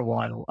this for a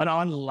while. And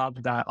I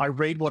love that. I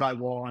read what I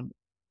want.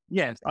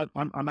 Yes,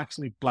 I'm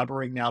actually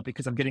blabbering now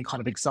because I'm getting kind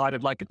of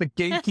excited. Like the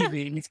geeky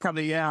thing is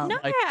coming out. No,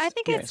 like, I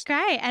think it's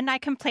great. And I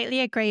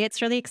completely agree.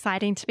 It's really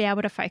exciting to be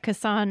able to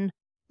focus on,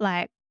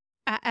 like,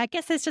 I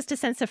guess there's just a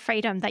sense of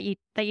freedom that you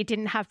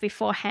didn't have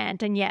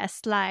beforehand. And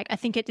yes, like, I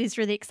think it is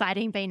really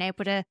exciting being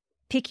able to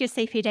pick your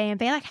CPD and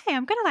be like, hey,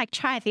 I'm going to like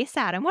try this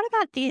out. And what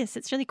about this?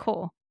 It's really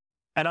cool.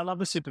 And I love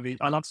the supervision.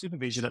 I love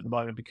supervision at the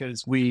moment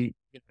because we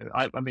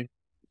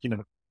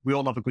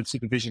all love a good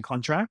supervision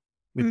contract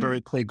with very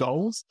clear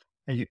goals.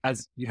 And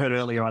as you heard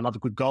earlier, I love a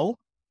good goal,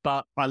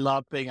 but I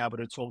love being able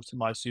to talk to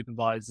my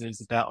supervisors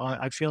about,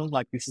 I feel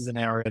like this is an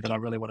area that I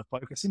really want to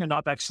focus in. And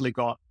I've actually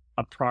got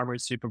a primary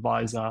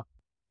supervisor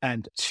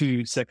and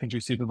 2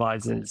 secondary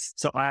supervisors.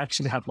 So I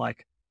actually have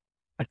like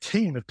a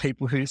team of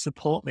people who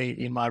support me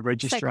in my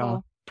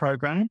registrar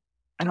program.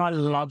 And I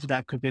love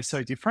that because they're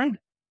so different.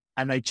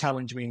 And they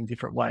challenge me in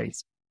different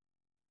ways.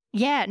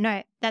 Yeah,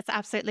 no, that's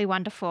absolutely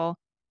wonderful.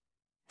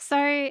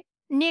 So,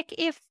 Nick,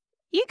 if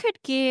you could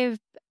give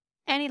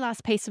any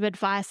last piece of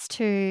advice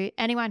to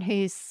anyone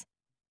who's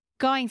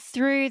going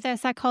through their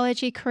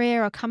psychology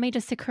career or coming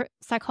to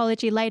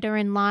psychology later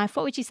in life,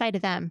 what would you say to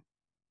them?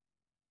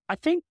 I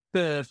think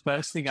the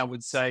first thing I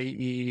would say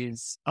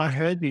is I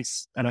heard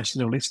this and I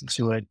should have listened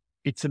to it.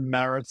 It's a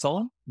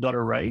marathon, not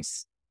a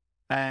race.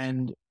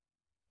 And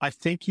I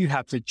think you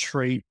have to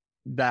treat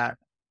that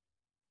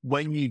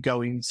when you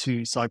go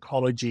into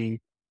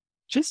psychology,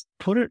 just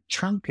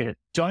trunk it.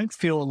 Don't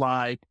feel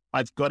like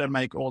I've got to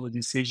make all the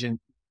decisions.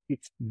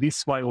 It's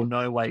this way or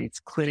no way. It's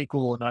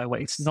clinical or no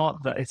way. It's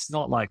not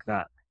like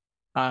that.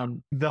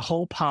 The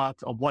whole path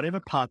of whatever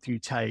path you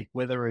take,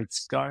 whether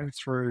it's going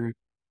through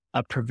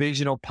a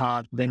provisional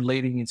path, then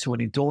leading into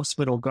an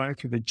endorsement or going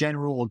through the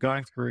general or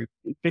going through,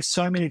 there's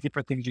so many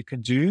different things you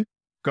can do.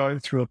 Go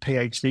through a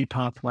PhD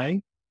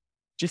pathway,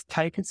 just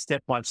take it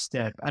step by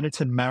step. And it's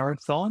a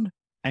marathon.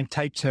 And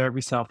take care of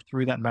yourself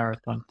through that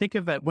marathon. Think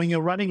of it, when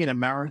you're running in a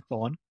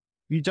marathon,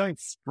 you don't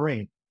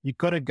sprint. You've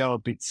got to go a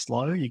bit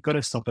slow. You've got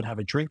to stop and have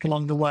a drink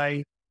along the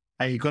way.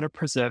 And you've got to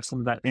preserve some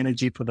of that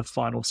energy for the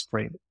final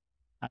sprint.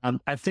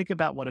 And think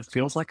about what it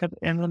feels like at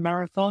the end of the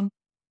marathon.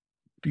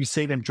 You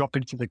see them drop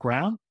into the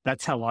ground.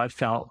 That's how I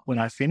felt when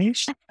I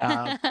finished.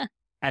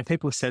 And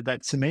people said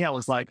that to me. I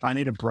was like, I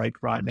need a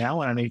break right now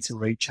and I need to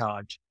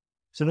recharge.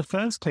 So the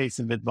first piece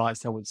of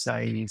advice I would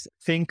say is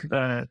think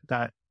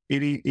that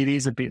it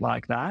is a bit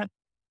like that.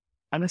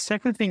 And the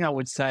second thing I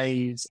would say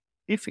is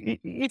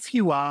if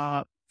you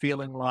are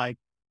feeling like,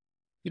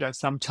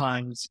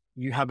 sometimes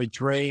you have a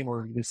dream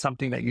or there's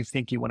something that you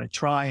think you want to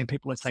try and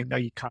people are saying, no,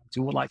 you can't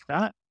do it like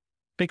that.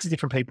 Speak to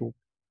different people.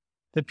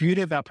 The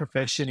beauty of our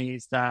profession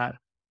is that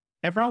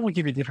everyone will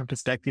give you a different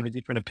perspective and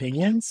different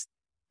opinions.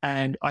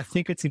 And I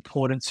think it's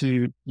important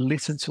to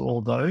listen to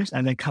all those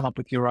and then come up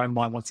with your own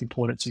mind, what's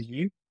important to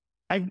you.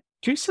 And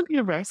do something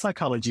around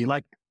psychology.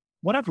 Like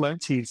what I've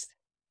learned is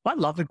I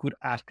love a good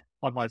act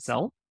on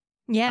myself.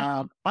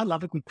 Yeah. I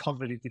love a good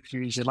cognitive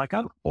diffusion. Like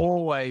I'm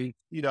always,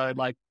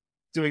 like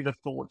doing the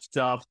thought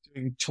stuff,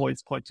 doing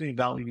choice points, doing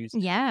values.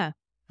 Yeah.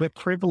 We're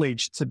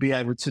privileged to be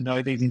able to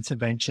know these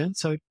interventions.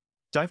 So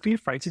don't be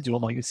afraid to do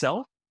them on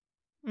yourself.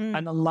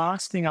 And the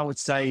last thing I would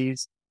say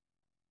is,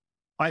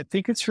 I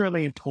think it's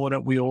really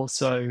important we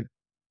also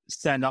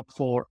stand up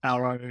for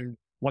our own,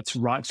 what's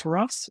right for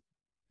us.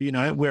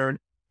 We're an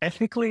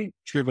ethically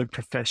driven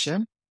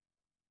profession.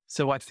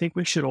 So I think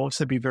we should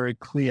also be very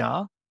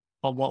clear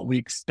on what we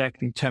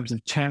expect in terms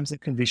of terms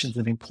and conditions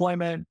of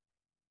employment,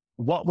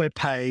 what we're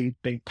paid,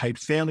 being paid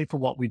fairly for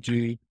what we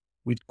do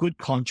with good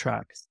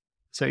contracts.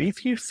 So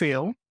if you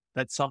feel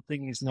that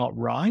something is not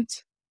right,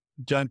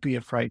 don't be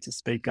afraid to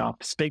speak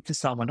up. Speak to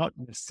someone, not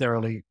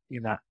necessarily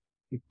in that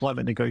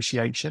employment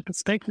negotiation, but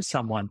speak to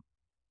someone,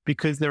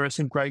 because there are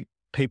some great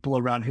people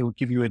around who will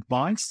give you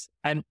advice,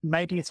 and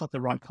maybe it's not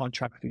the right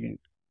contract for you.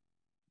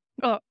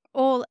 Oh,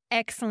 all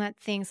excellent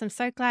things. I'm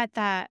so glad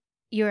that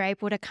you're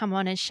able to come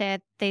on and share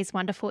these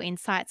wonderful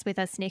insights with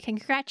us, Nick. And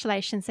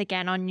congratulations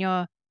again on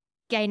your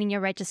gaining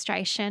your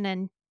registration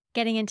and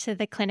getting into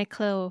the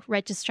clinical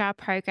registrar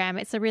program.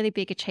 It's a really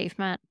big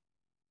achievement.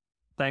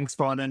 Thanks,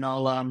 Bron. And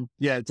I'll,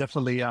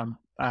 definitely going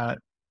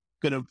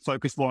to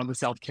focus more on the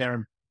self-care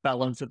and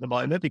balance at the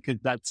moment, because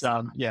that's,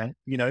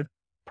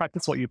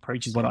 practice what you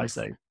preach is what I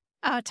say.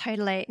 Oh,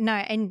 totally. No,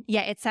 and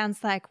it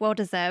sounds like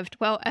well-deserved,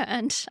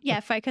 well-earned.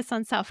 Focus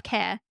on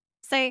self-care.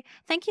 So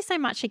thank you so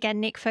much again,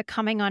 Nick, for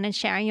coming on and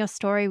sharing your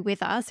story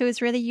with us. It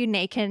was really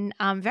unique and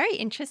very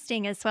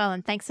interesting as well.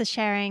 And thanks for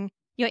sharing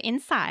your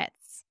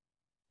insights.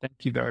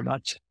 Thank you very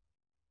much.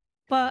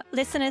 Well,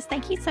 listeners,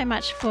 thank you so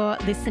much for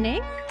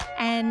listening.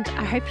 And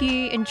I hope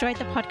you enjoyed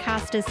the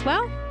podcast as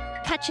well.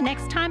 Catch you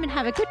next time and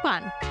have a good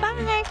one.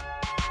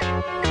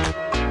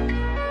 Bye.